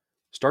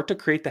 Start to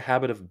create the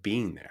habit of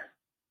being there.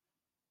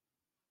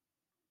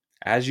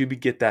 As you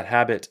get that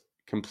habit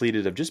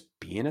completed of just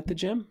being at the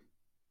gym,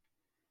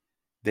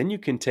 then you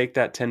can take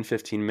that 10,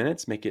 15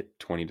 minutes, make it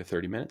 20 to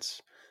 30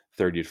 minutes,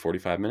 30 to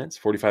 45 minutes,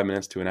 45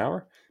 minutes to an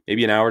hour,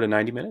 maybe an hour to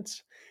 90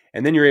 minutes.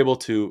 And then you're able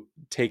to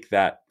take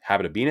that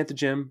habit of being at the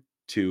gym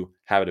to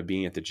habit of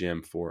being at the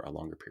gym for a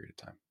longer period of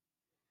time.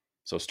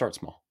 So start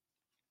small.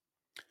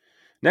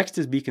 Next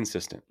is be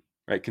consistent,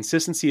 right?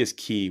 Consistency is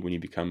key when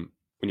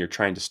you're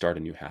trying to start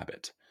a new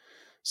habit.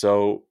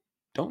 So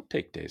don't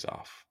take days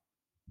off,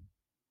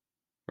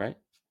 right?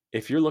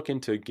 If you're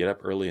looking to get up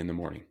early in the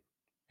morning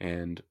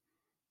and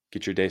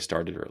get your day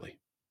started early,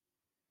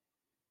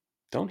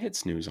 don't hit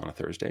snooze on a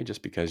Thursday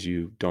just because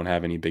you don't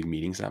have any big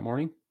meetings that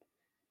morning.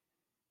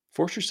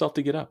 Force yourself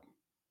to get up.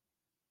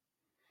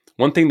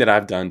 One thing that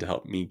I've done to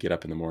help me get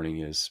up in the morning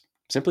is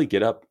simply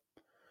get up,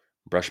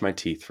 brush my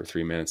teeth for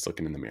 3 minutes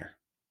looking in the mirror.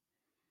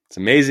 It's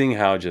amazing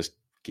how just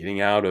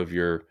getting out of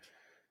your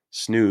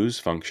snooze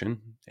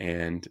function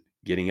and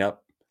getting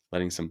up,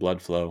 letting some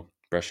blood flow,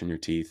 brushing your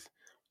teeth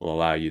will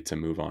allow you to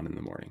move on in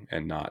the morning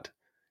and not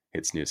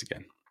hit snooze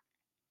again.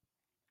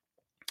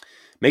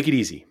 Make it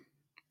easy,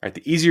 right?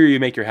 The easier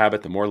you make your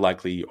habit, the more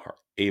likely you are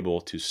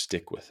able to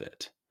stick with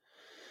it.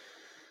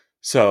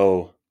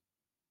 So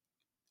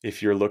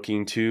if you're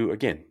looking to,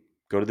 again,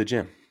 go to the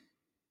gym,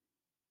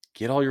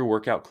 get all your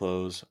workout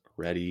clothes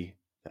ready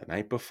the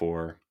night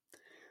before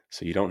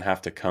so you don't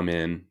have to come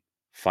in,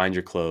 find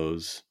your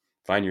clothes,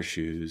 find your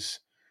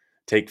shoes,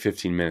 take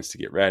 15 minutes to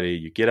get ready.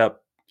 You get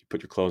up, you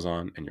put your clothes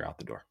on, and you're out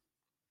the door.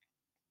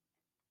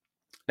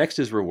 Next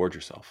is reward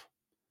yourself,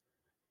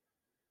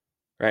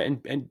 right?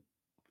 And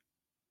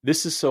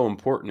this is so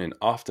important and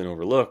often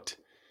overlooked.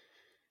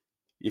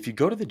 If you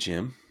go to the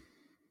gym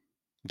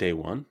day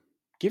 1,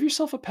 give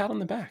yourself a pat on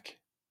the back,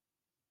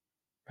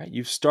 right?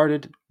 You've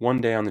started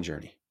one day on the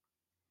journey.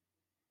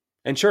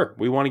 And sure,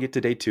 we want to get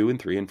to day 2 and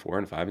 3 and 4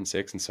 and 5 and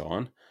 6 and so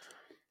on.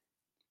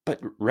 But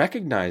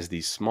recognize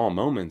these small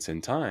moments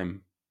in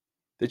time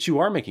that you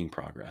are making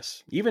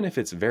progress, even if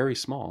it's very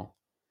small.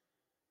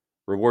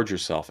 Reward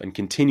yourself and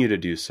continue to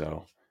do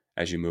so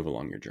as you move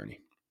along your journey.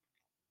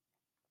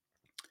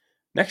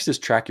 Next is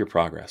track your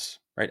progress,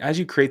 right? As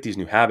you create these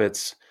new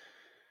habits,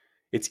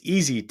 it's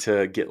easy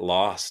to get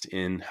lost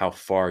in how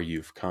far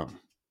you've come,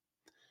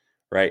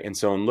 right? And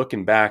so in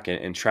looking back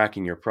and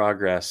tracking your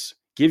progress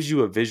gives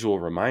you a visual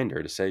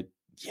reminder to say,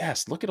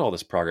 yes, look at all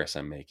this progress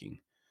I'm making.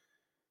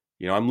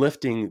 I'm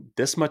lifting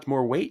this much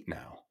more weight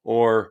now,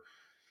 or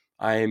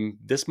I'm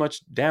this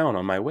much down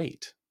on my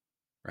weight,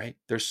 right?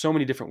 There's so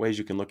many different ways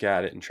you can look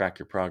at it and track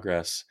your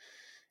progress.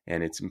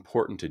 And it's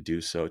important to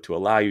do so to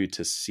allow you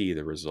to see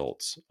the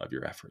results of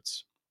your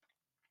efforts.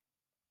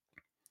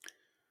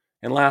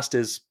 And last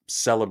is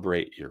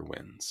celebrate your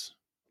wins,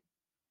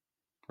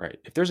 right?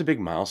 If there's a big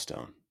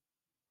milestone,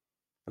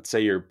 let's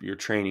say you're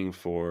training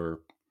for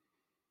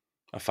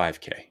a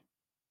 5K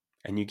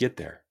and you get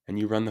there and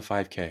you run the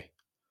 5K.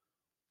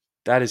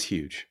 That is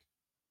huge.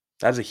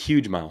 That is a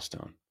huge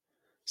milestone.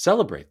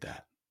 Celebrate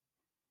that,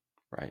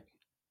 right?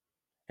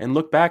 And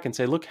look back and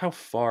say, look how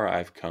far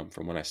I've come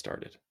from when I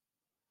started.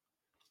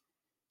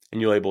 And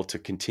you're able to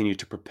continue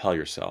to propel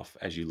yourself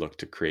as you look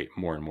to create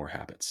more and more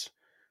habits,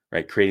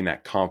 right? Creating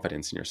that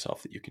confidence in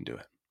yourself that you can do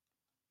it.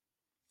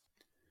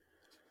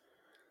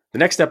 The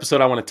next episode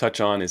I want to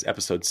touch on is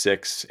episode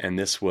 6, and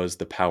this was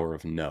the power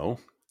of no.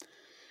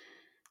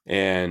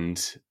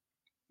 And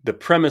the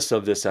premise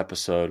of this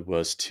episode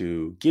was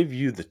to give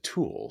you the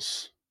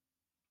tools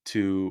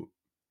to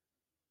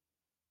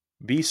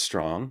be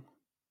strong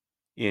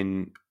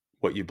in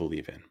what you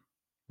believe in,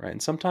 right?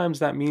 And sometimes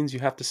that means you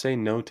have to say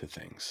no to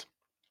things.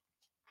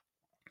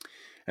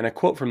 And a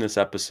quote from this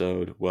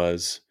episode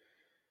was,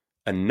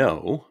 "A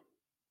no,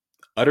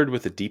 uttered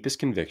with the deepest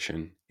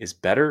conviction, is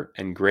better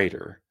and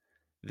greater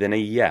than a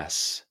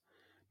yes,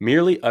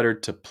 merely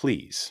uttered to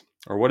please,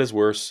 or what is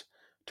worse,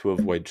 to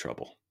avoid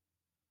trouble."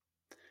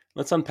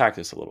 Let's unpack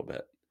this a little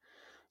bit.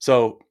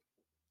 So,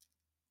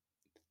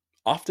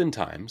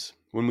 oftentimes,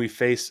 when we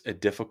face a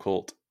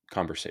difficult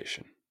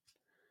conversation,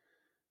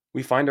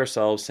 we find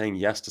ourselves saying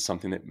yes to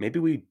something that maybe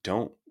we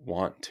don't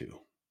want to,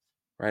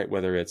 right?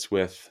 Whether it's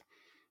with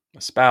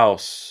a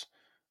spouse,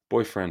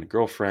 boyfriend,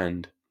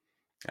 girlfriend,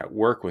 at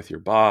work with your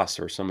boss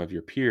or some of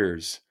your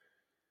peers.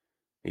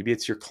 Maybe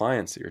it's your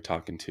clients that you're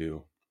talking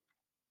to.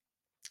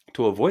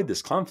 To avoid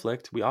this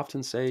conflict, we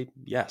often say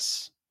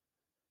yes.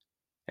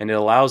 And it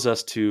allows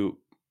us to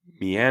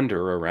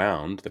meander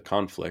around the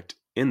conflict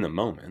in the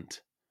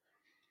moment.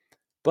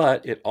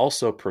 But it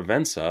also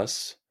prevents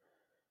us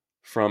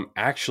from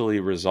actually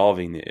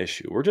resolving the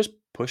issue. We're just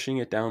pushing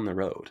it down the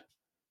road.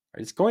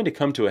 It's going to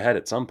come to a head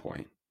at some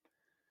point.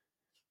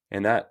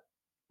 And that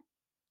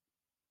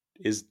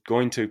is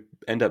going to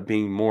end up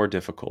being more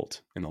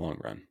difficult in the long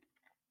run.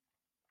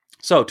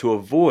 So to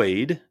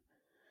avoid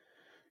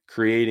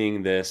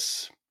creating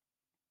this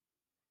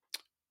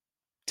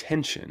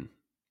tension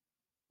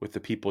with the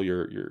people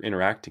you're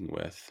interacting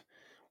with,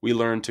 we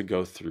learn to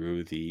go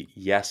through the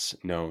yes,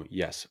 no,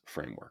 yes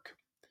framework.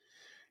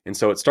 And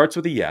so it starts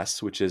with a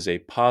yes, which is a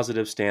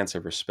positive stance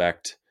of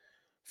respect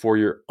for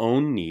your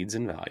own needs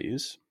and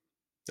values.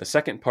 The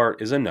second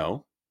part is a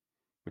no,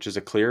 which is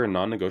a clear and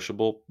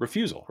non-negotiable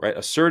refusal, right?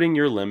 Asserting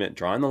your limit,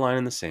 drawing the line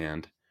in the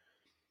sand.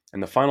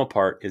 And the final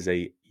part is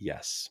a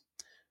yes,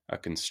 a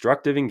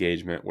constructive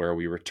engagement where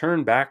we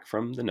return back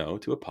from the no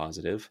to a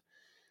positive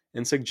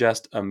and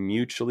suggest a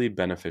mutually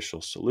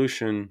beneficial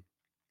solution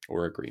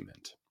or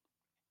agreement,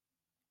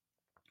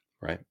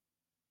 right?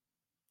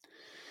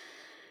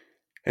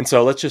 And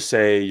so let's just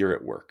say you're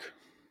at work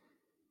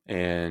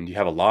and you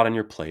have a lot on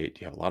your plate,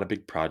 you have a lot of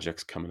big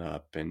projects coming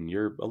up, and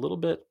you're a little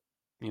bit,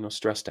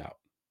 stressed out.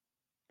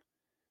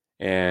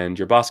 And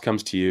your boss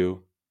comes to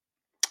you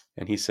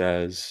and he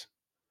says,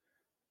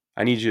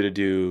 "I need you to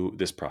do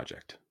this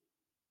project.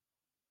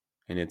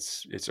 And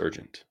it's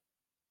urgent."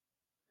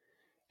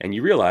 And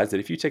you realize that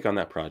if you take on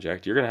that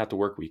project, you're going to have to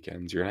work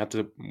weekends, you're going to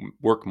have to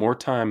work more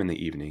time in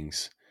the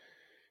evenings,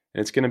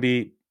 and it's going to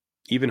be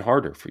even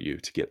harder for you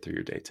to get through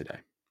your day today.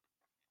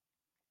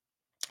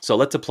 So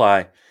let's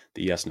apply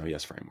the yes, no,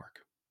 yes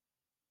framework.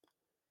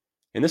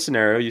 In this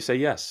scenario, you say,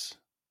 yes,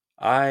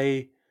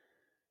 I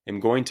am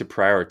going to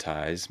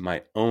prioritize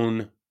my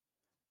own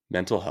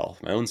mental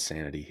health, my own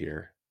sanity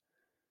here.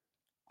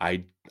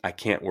 I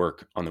can't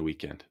work on the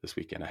weekend this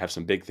weekend. I have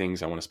some big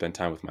things. I want to spend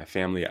time with my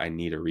family. I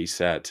need a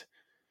reset.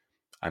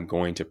 I'm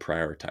going to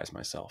prioritize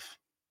myself.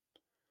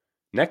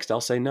 Next, I'll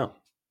say no.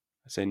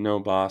 I say, no,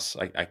 boss,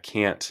 I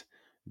can't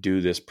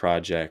do this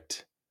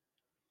project.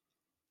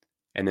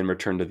 And then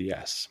return to the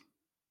yes.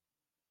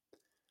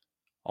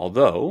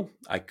 Although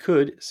I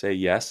could say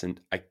yes,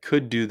 and I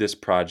could do this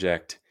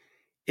project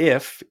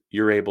if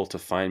you're able to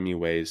find me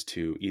ways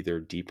to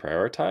either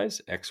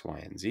deprioritize X, Y,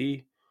 and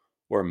Z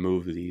or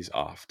move these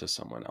off to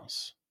someone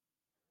else.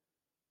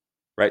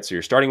 Right? So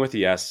you're starting with a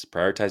yes,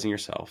 prioritizing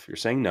yourself. You're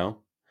saying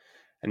no.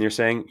 And you're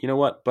saying, you know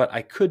what, but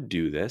I could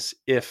do this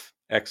if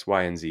X,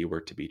 Y, and Z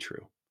were to be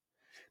true.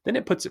 Then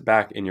it puts it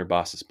back in your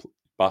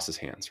boss's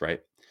hands,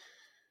 right?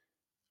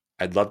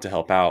 I'd love to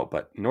help out,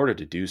 but in order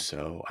to do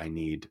so, I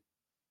need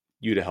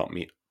you to help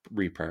me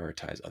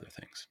reprioritize other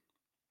things.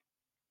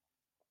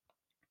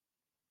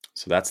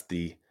 So that's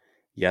the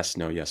yes,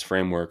 no, yes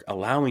framework,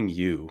 allowing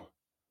you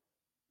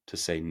to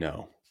say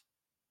no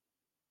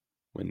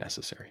when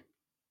necessary.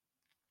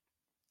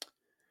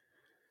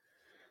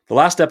 The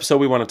last episode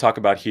we want to talk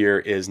about here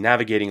is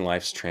navigating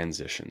life's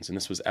transitions, and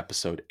this was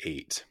episode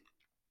 8.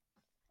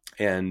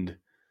 And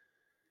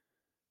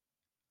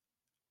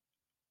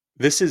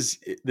this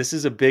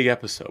is a big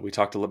episode. We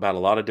talked about a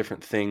lot of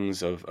different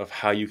things of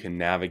how you can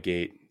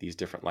navigate these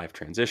different life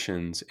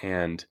transitions.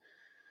 And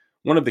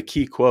one of the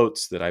key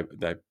quotes that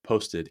I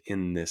posted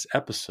in this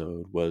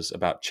episode was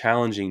about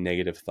challenging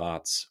negative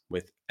thoughts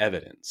with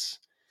evidence.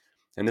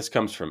 And this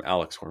comes from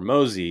Alex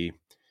Hormozy.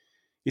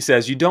 He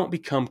says, "You don't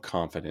become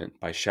confident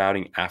by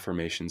shouting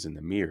affirmations in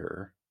the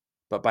mirror,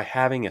 but by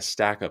having a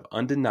stack of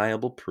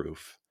undeniable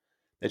proof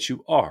that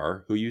you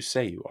are who you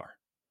say you are.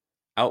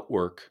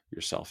 Outwork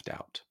your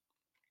self-doubt."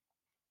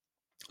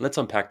 Let's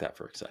unpack that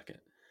for a second.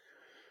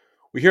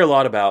 We hear a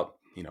lot about,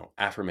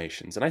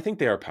 affirmations, and I think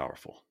they are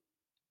powerful,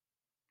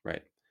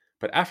 right?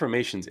 But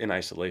affirmations in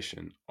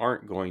isolation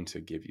aren't going to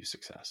give you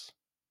success.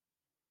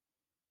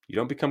 You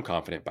don't become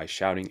confident by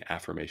shouting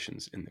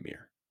affirmations in the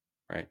mirror,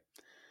 right?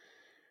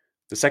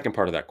 The second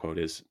part of that quote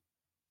is,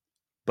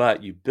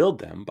 but you build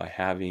them by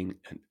having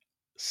a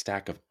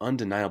stack of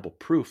undeniable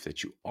proof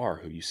that you are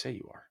who you say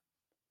you are.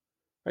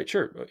 Right?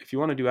 Sure, if you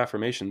want to do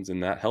affirmations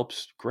and that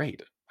helps,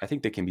 great. I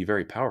think they can be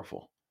very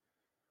powerful.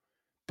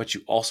 But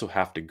you also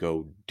have to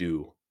go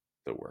do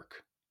the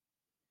work.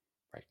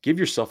 Right? Give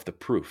yourself the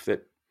proof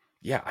that,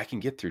 yeah, I can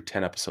get through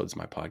 10 episodes of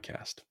my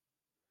podcast.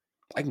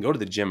 I can go to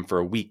the gym for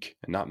a week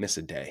and not miss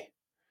a day.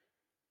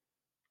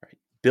 Right?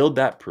 Build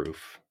that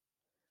proof,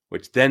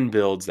 which then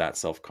builds that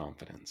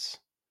self-confidence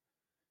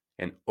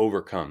and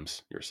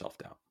overcomes your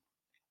self-doubt.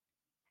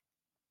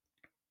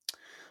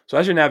 So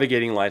as you're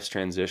navigating life's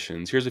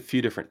transitions, here's a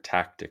few different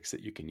tactics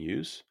that you can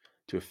use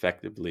to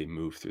effectively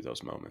move through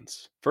those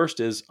moments. First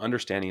is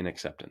understanding and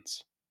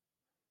acceptance.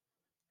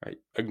 Right?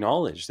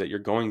 Acknowledge that you're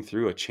going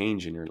through a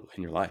change in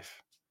your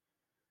life.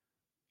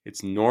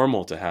 It's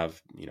normal to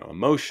have,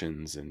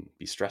 emotions and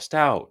be stressed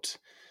out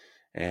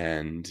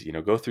and,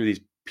 go through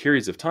these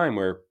periods of time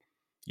where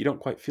you don't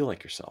quite feel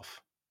like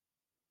yourself.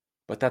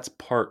 But that's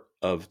part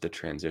of the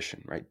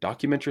transition, right?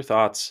 Document your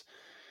thoughts,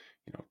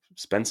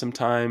 spend some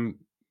time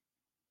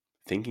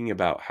thinking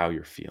about how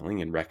you're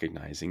feeling and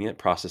recognizing it,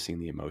 processing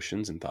the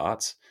emotions and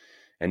thoughts,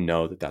 and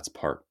know that that's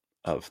part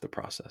of the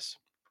process.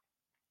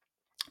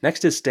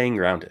 Next is staying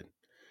grounded,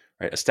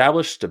 right?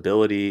 Establish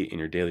stability in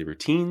your daily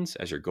routines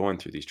as you're going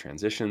through these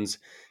transitions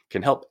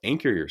can help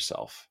anchor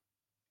yourself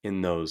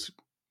in those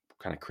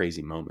kind of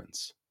crazy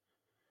moments.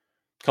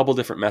 A couple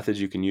different methods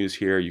you can use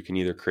here. You can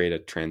either create a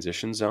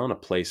transition zone, a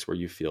place where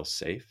you feel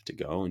safe to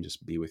go and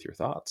just be with your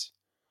thoughts.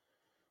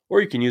 Or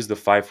you can use the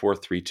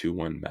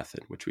 5-4-3-2-1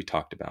 method, which we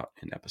talked about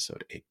in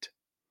episode 8.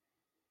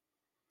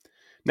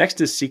 Next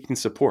is seeking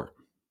support,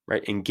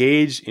 right?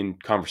 Engage in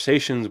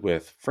conversations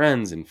with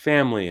friends and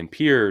family and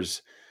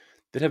peers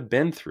that have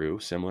been through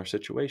similar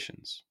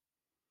situations.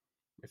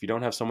 If you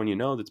don't have someone you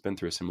know that's been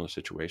through a similar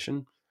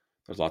situation,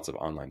 there's lots of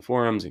online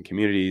forums and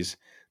communities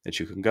that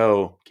you can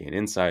go, gain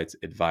insights,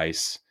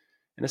 advice,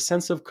 and a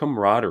sense of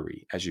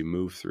camaraderie as you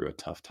move through a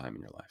tough time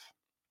in your life.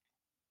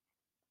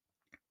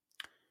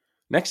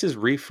 Next is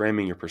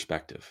reframing your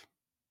perspective,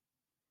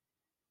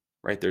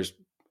 right? There's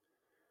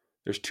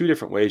 2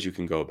 different ways you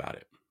can go about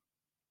it,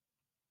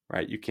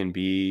 right? You can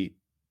be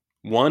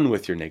one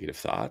with your negative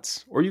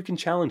thoughts, or you can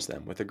challenge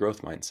them with a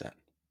growth mindset,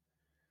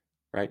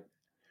 right?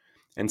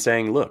 And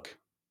saying, look,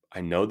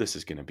 I know this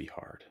is going to be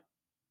hard,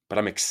 but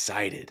I'm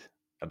excited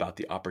about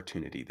the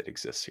opportunity that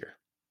exists here.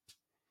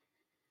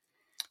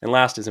 And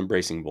last is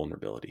embracing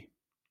vulnerability.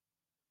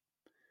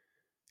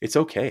 It's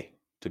okay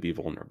to be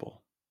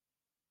vulnerable,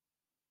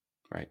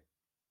 right?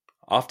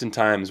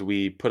 Oftentimes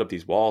we put up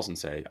these walls and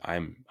say,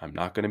 I'm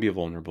not going to be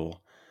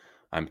vulnerable.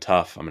 I'm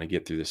tough. I'm going to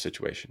get through this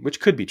situation, which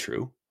could be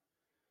true.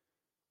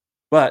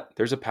 But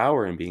there's a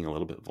power in being a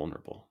little bit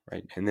vulnerable,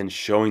 right? And then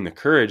showing the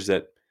courage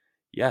that,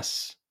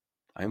 yes,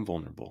 I'm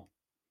vulnerable.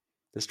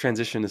 This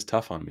transition is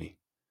tough on me,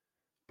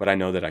 but I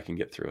know that I can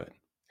get through it.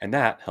 And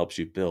that helps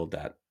you build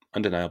that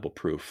undeniable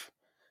proof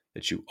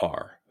that you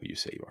are who you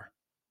say you are.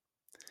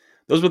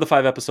 Those were the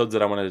 5 episodes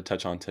that I wanted to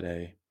touch on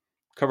today.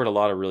 Covered a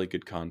lot of really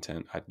good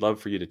content. I'd love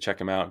for you to check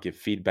them out, give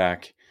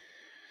feedback,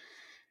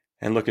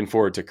 and looking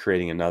forward to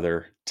creating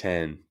another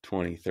 10,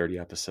 20, 30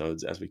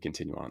 episodes as we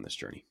continue on this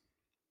journey.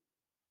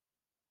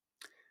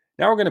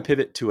 Now we're going to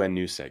pivot to a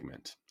new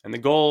segment. And the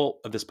goal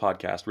of this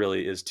podcast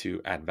really is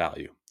to add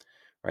value,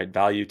 right?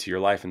 Value to your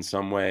life in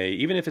some way,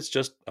 even if it's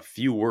just a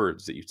few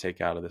words that you take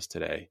out of this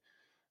today,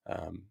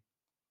 and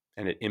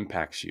it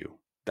impacts you.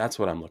 That's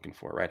what I'm looking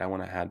for, right? I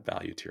want to add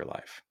value to your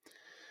life.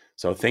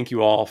 So thank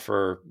you all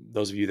for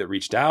those of you that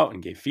reached out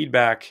and gave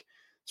feedback.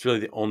 It's really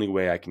the only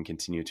way I can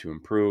continue to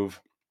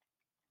improve.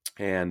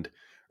 And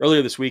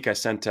Earlier this week, I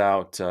sent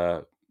out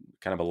kind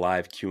of a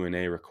live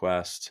Q&A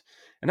request,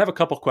 and I have a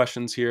couple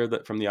questions here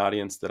that from the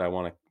audience that I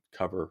want to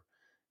cover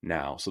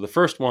now. So the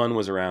first one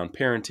was around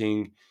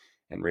parenting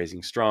and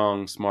raising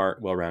strong, smart,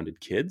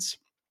 well-rounded kids.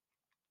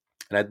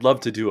 And I'd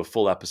love to do a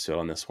full episode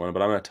on this one,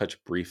 but I'm going to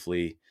touch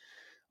briefly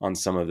on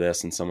some of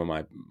this and some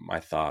of my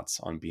thoughts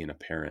on being a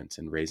parent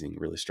and raising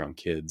really strong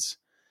kids.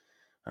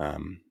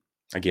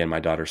 Again,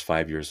 my daughter's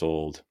 5 years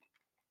old.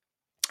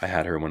 I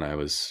had her when I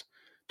was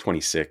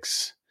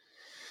 26.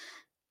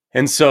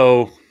 And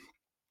so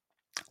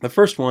the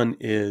first one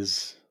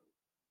is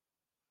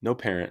no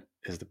parent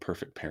is the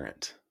perfect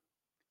parent.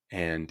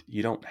 And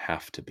you don't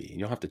have to be. You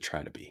don't have to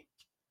try to be.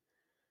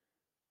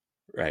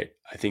 Right?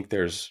 I think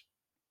there's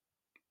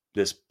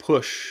this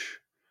push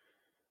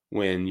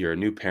when you're a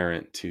new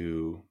parent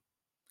to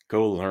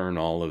go learn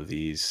all of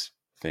these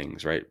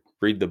things, right?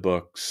 Read the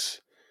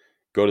books,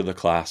 go to the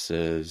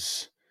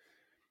classes.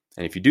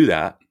 And if you do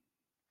that,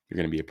 you're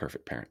going to be a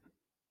perfect parent.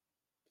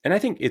 And I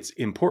think it's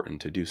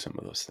important to do some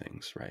of those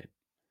things, right?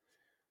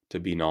 To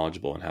be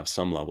knowledgeable and have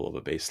some level of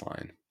a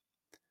baseline.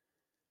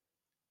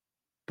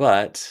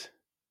 But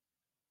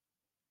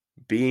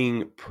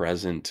being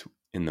present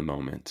in the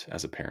moment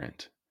as a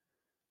parent,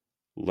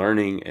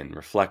 learning and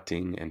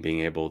reflecting and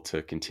being able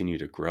to continue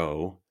to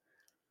grow,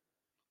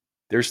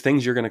 there's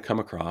things you're going to come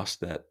across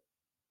that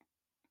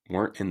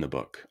weren't in the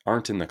book,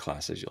 aren't in the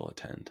classes you'll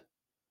attend.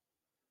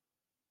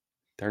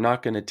 They're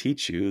not going to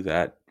teach you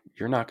that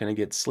you're not going to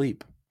get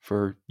sleep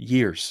for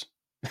years.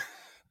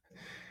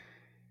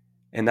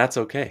 And that's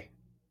okay.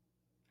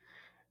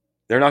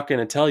 They're not going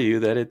to tell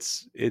you that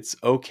it's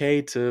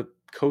okay to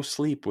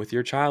co-sleep with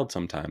your child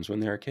sometimes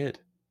when they're a kid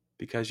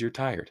because you're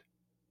tired.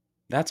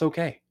 That's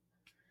okay.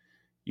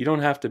 You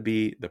don't have to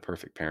be the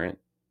perfect parent.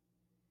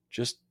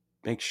 Just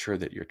make sure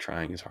that you're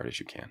trying as hard as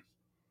you can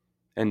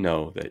and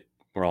know that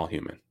we're all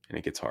human and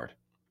it gets hard.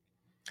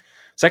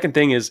 Second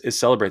thing is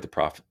celebrate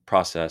the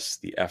process,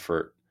 the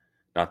effort,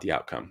 not the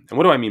outcome. And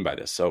what do I mean by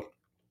this? So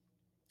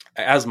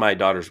as my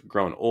daughter's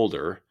grown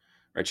older,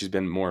 right, she's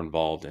been more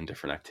involved in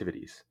different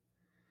activities.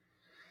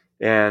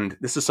 And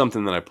this is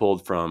something that I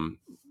pulled from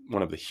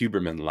one of the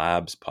Huberman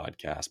Labs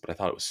podcasts, but I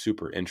thought it was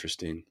super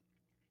interesting,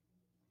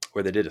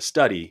 where they did a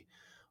study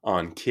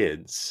on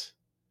kids.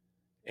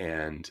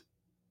 And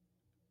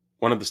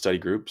one of the study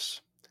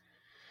groups,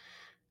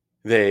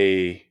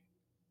 they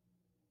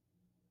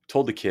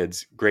told the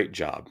kids, great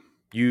job.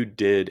 You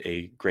did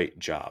a great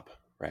job,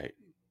 right?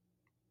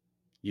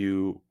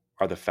 You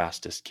are the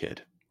fastest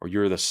kid, or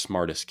you're the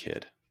smartest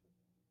kid.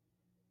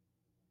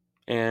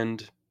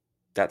 And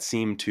that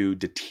seemed to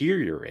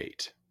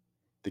deteriorate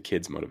the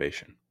kids'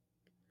 motivation.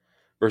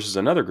 Versus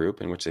another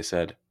group in which they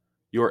said,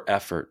 your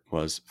effort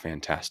was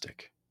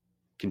fantastic.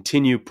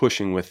 Continue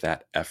pushing with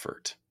that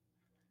effort,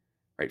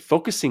 right?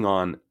 Focusing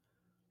on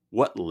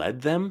what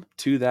led them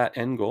to that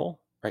end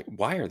goal, right?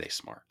 Why are they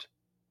smart?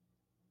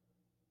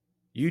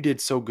 You did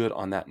so good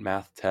on that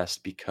math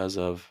test because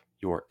of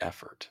your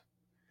effort,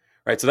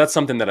 right? So that's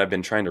something that I've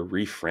been trying to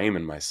reframe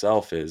in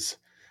myself is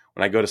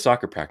when I go to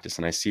soccer practice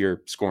and I see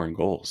her scoring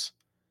goals,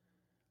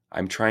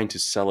 I'm trying to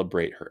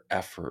celebrate her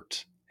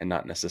effort and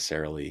not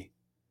necessarily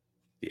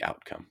the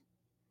outcome.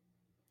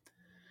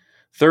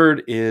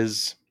 Third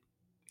is,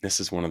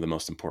 this is one of the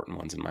most important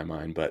ones in my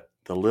mind, but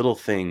the little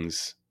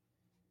things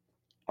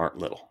aren't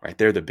little, right?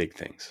 They're the big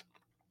things.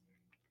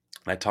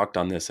 I talked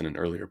on this in an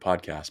earlier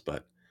podcast,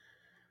 but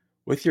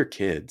with your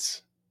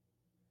kids,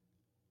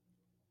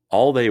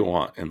 all they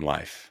want in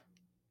life,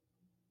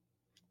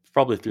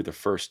 probably through the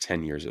first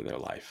 10 years of their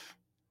life,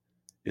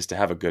 is to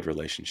have a good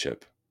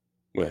relationship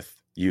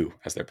with you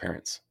as their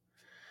parents.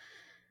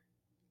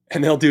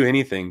 And they'll do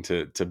anything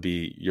to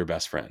be your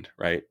best friend,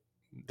 right?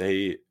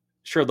 They'll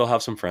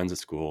have some friends at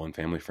school and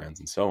family friends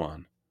and so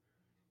on,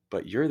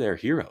 but you're their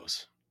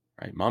heroes,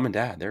 right? Mom and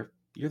dad,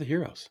 you're the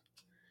heroes.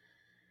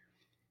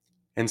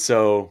 And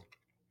so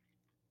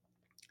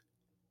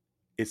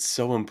it's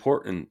so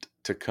important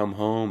to come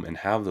home and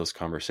have those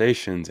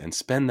conversations and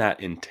spend that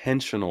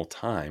intentional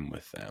time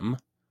with them,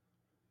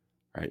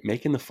 right?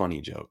 Making the funny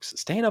jokes,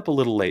 staying up a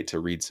little late to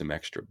read some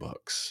extra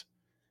books,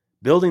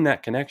 building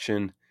that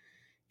connection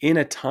in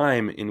a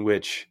time in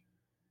which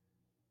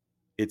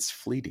it's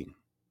fleeting.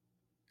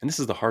 And this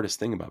is the hardest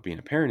thing about being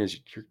a parent is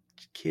your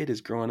kid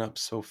is growing up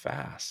so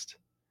fast.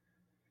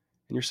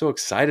 And you're so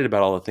excited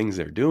about all the things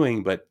they're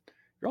doing, but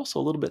you're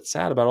also a little bit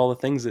sad about all the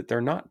things that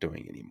they're not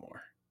doing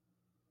anymore.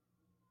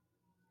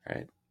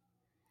 Right?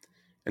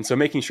 And so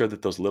making sure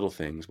that those little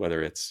things,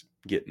 whether it's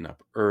getting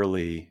up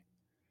early,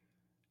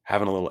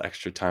 having a little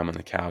extra time on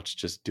the couch,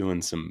 just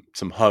doing some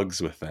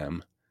hugs with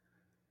them,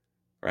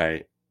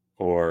 right?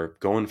 Or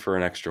going for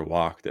an extra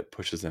walk that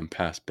pushes them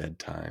past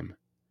bedtime.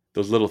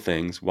 Those little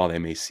things, while they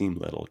may seem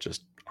little,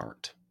 just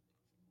aren't.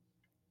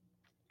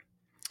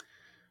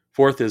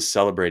 Fourth is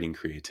celebrating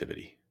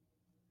creativity.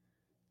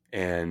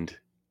 And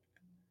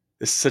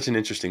this is such an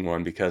interesting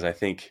one because I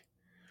think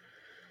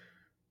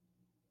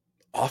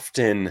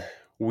often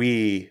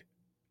we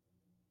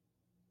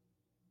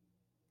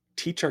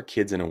teach our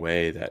kids in a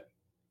way that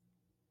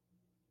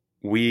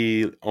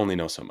we only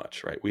know so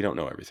much, right? We don't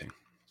know everything.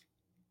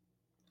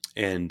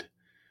 And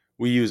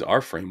we use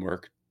our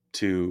framework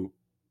to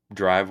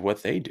drive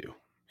what they do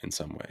in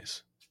some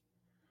ways.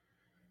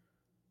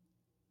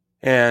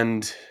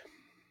 And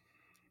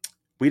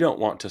we don't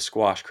want to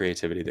squash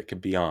creativity that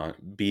could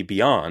be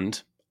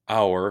beyond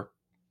our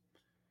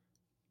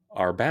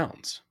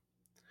bounds,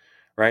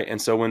 right?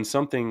 And so when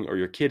something or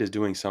your kid is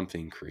doing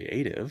something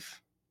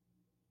creative,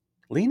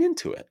 lean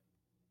into it,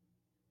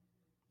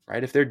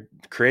 right? If they're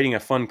creating a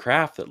fun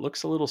craft that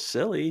looks a little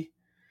silly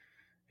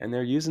and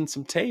they're using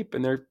some tape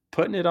and they're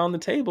putting it on the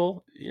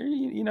table,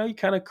 you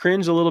kind of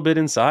cringe a little bit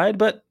inside,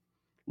 but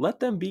let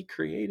them be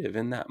creative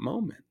in that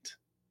moment,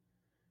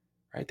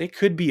 right? They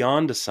could be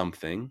onto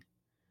something.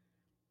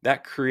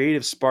 That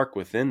creative spark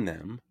within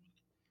them,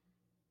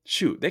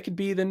 shoot, they could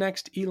be the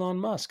next Elon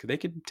Musk. They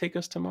could take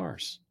us to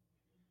Mars.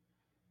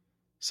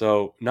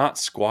 So not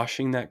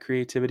squashing that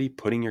creativity,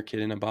 putting your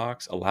kid in a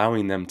box,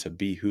 allowing them to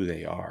be who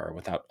they are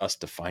without us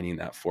defining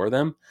that for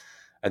them,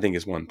 I think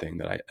is one thing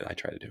that I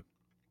try to do.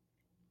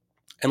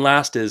 And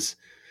last is,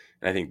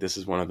 and I think this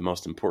is one of the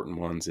most important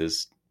ones,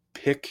 is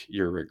pick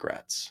your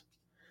regrets.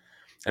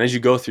 And as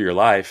you go through your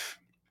life,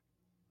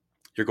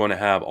 you're going to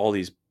have all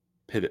these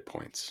pivot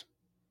points,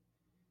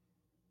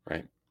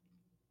 right?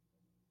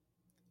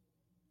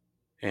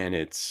 And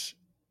it's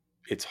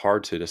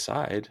hard to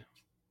decide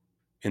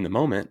in the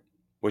moment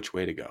which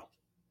way to go.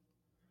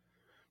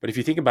 But if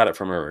you think about it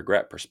from a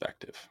regret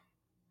perspective,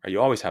 right,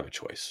 you always have a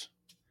choice.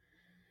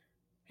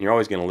 And you're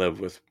always going to live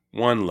with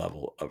one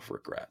level of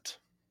regret,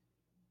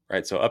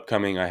 right? So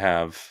upcoming, I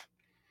have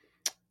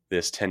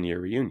this 10-year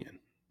reunion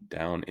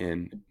down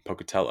in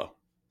Pocatello,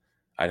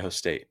 Idaho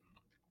State,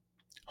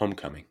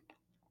 homecoming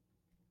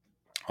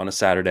on a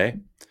Saturday,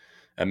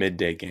 a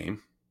midday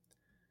game.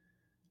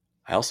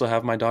 I also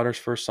have my daughter's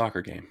first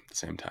soccer game at the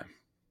same time.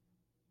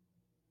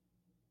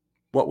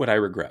 What would I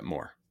regret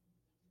more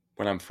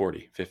when I'm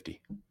 40,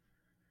 50? Do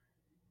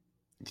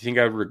you think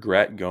I would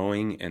regret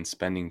going and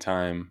spending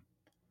time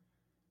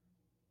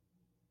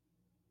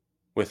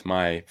with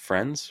my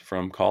friends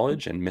from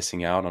college and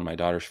missing out on my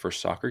daughter's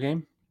first soccer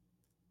game?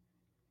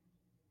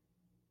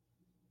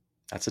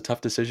 That's a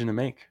tough decision to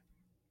make.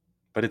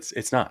 But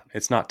it's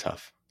not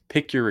tough.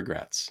 Pick your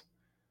regrets.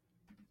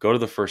 Go to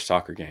the first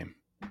soccer game.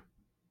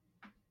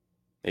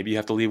 Maybe you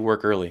have to leave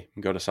work early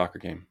and go to soccer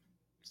game.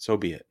 So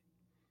be it.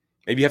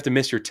 Maybe you have to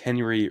miss your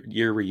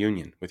 10-year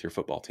reunion with your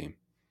football team.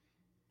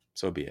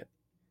 So be it.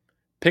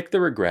 Pick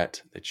the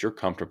regret that you're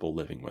comfortable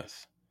living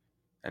with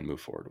and move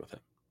forward with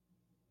it.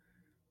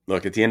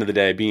 Look, at the end of the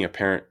day, being a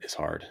parent is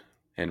hard,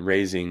 and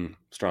raising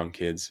strong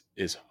kids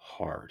is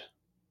hard.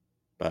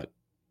 But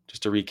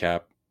just to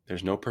recap,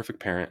 there's no perfect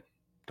parent.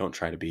 Don't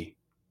try to be.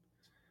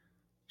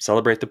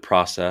 Celebrate the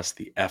process,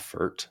 the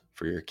effort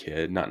for your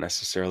kid, not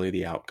necessarily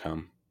the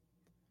outcome.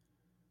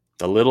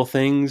 The little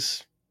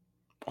things,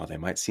 while they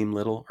might seem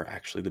little, are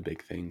actually the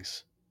big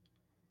things.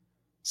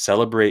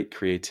 Celebrate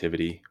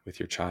creativity with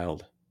your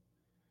child.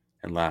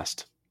 And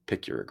last,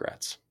 pick your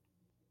regrets.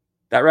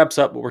 That wraps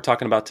up what we're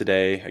talking about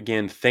today.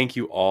 Again, thank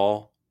you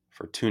all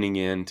for tuning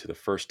in to the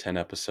first 10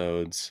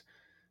 episodes.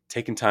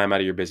 Taking time out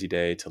of your busy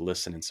day to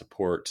listen and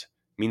support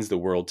means the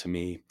world to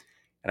me.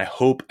 And I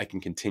hope I can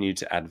continue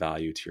to add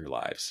value to your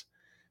lives.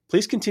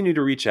 Please continue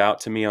to reach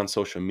out to me on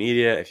social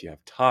media if you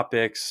have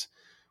topics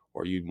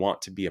or you'd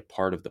want to be a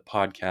part of the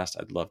podcast.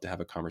 I'd love to have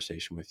a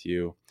conversation with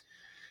you.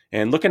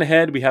 And looking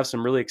ahead, we have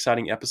some really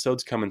exciting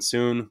episodes coming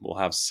soon. We'll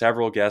have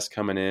several guests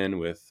coming in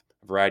with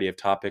a variety of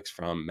topics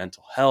from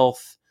mental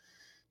health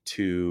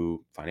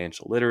to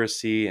financial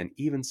literacy and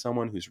even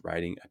someone who's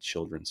writing a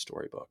children's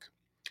storybook.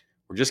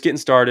 We're just getting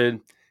started.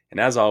 And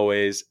as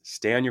always,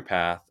 stay on your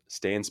path,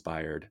 stay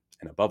inspired,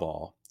 and above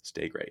all,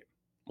 stay great.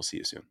 We'll see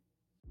you soon.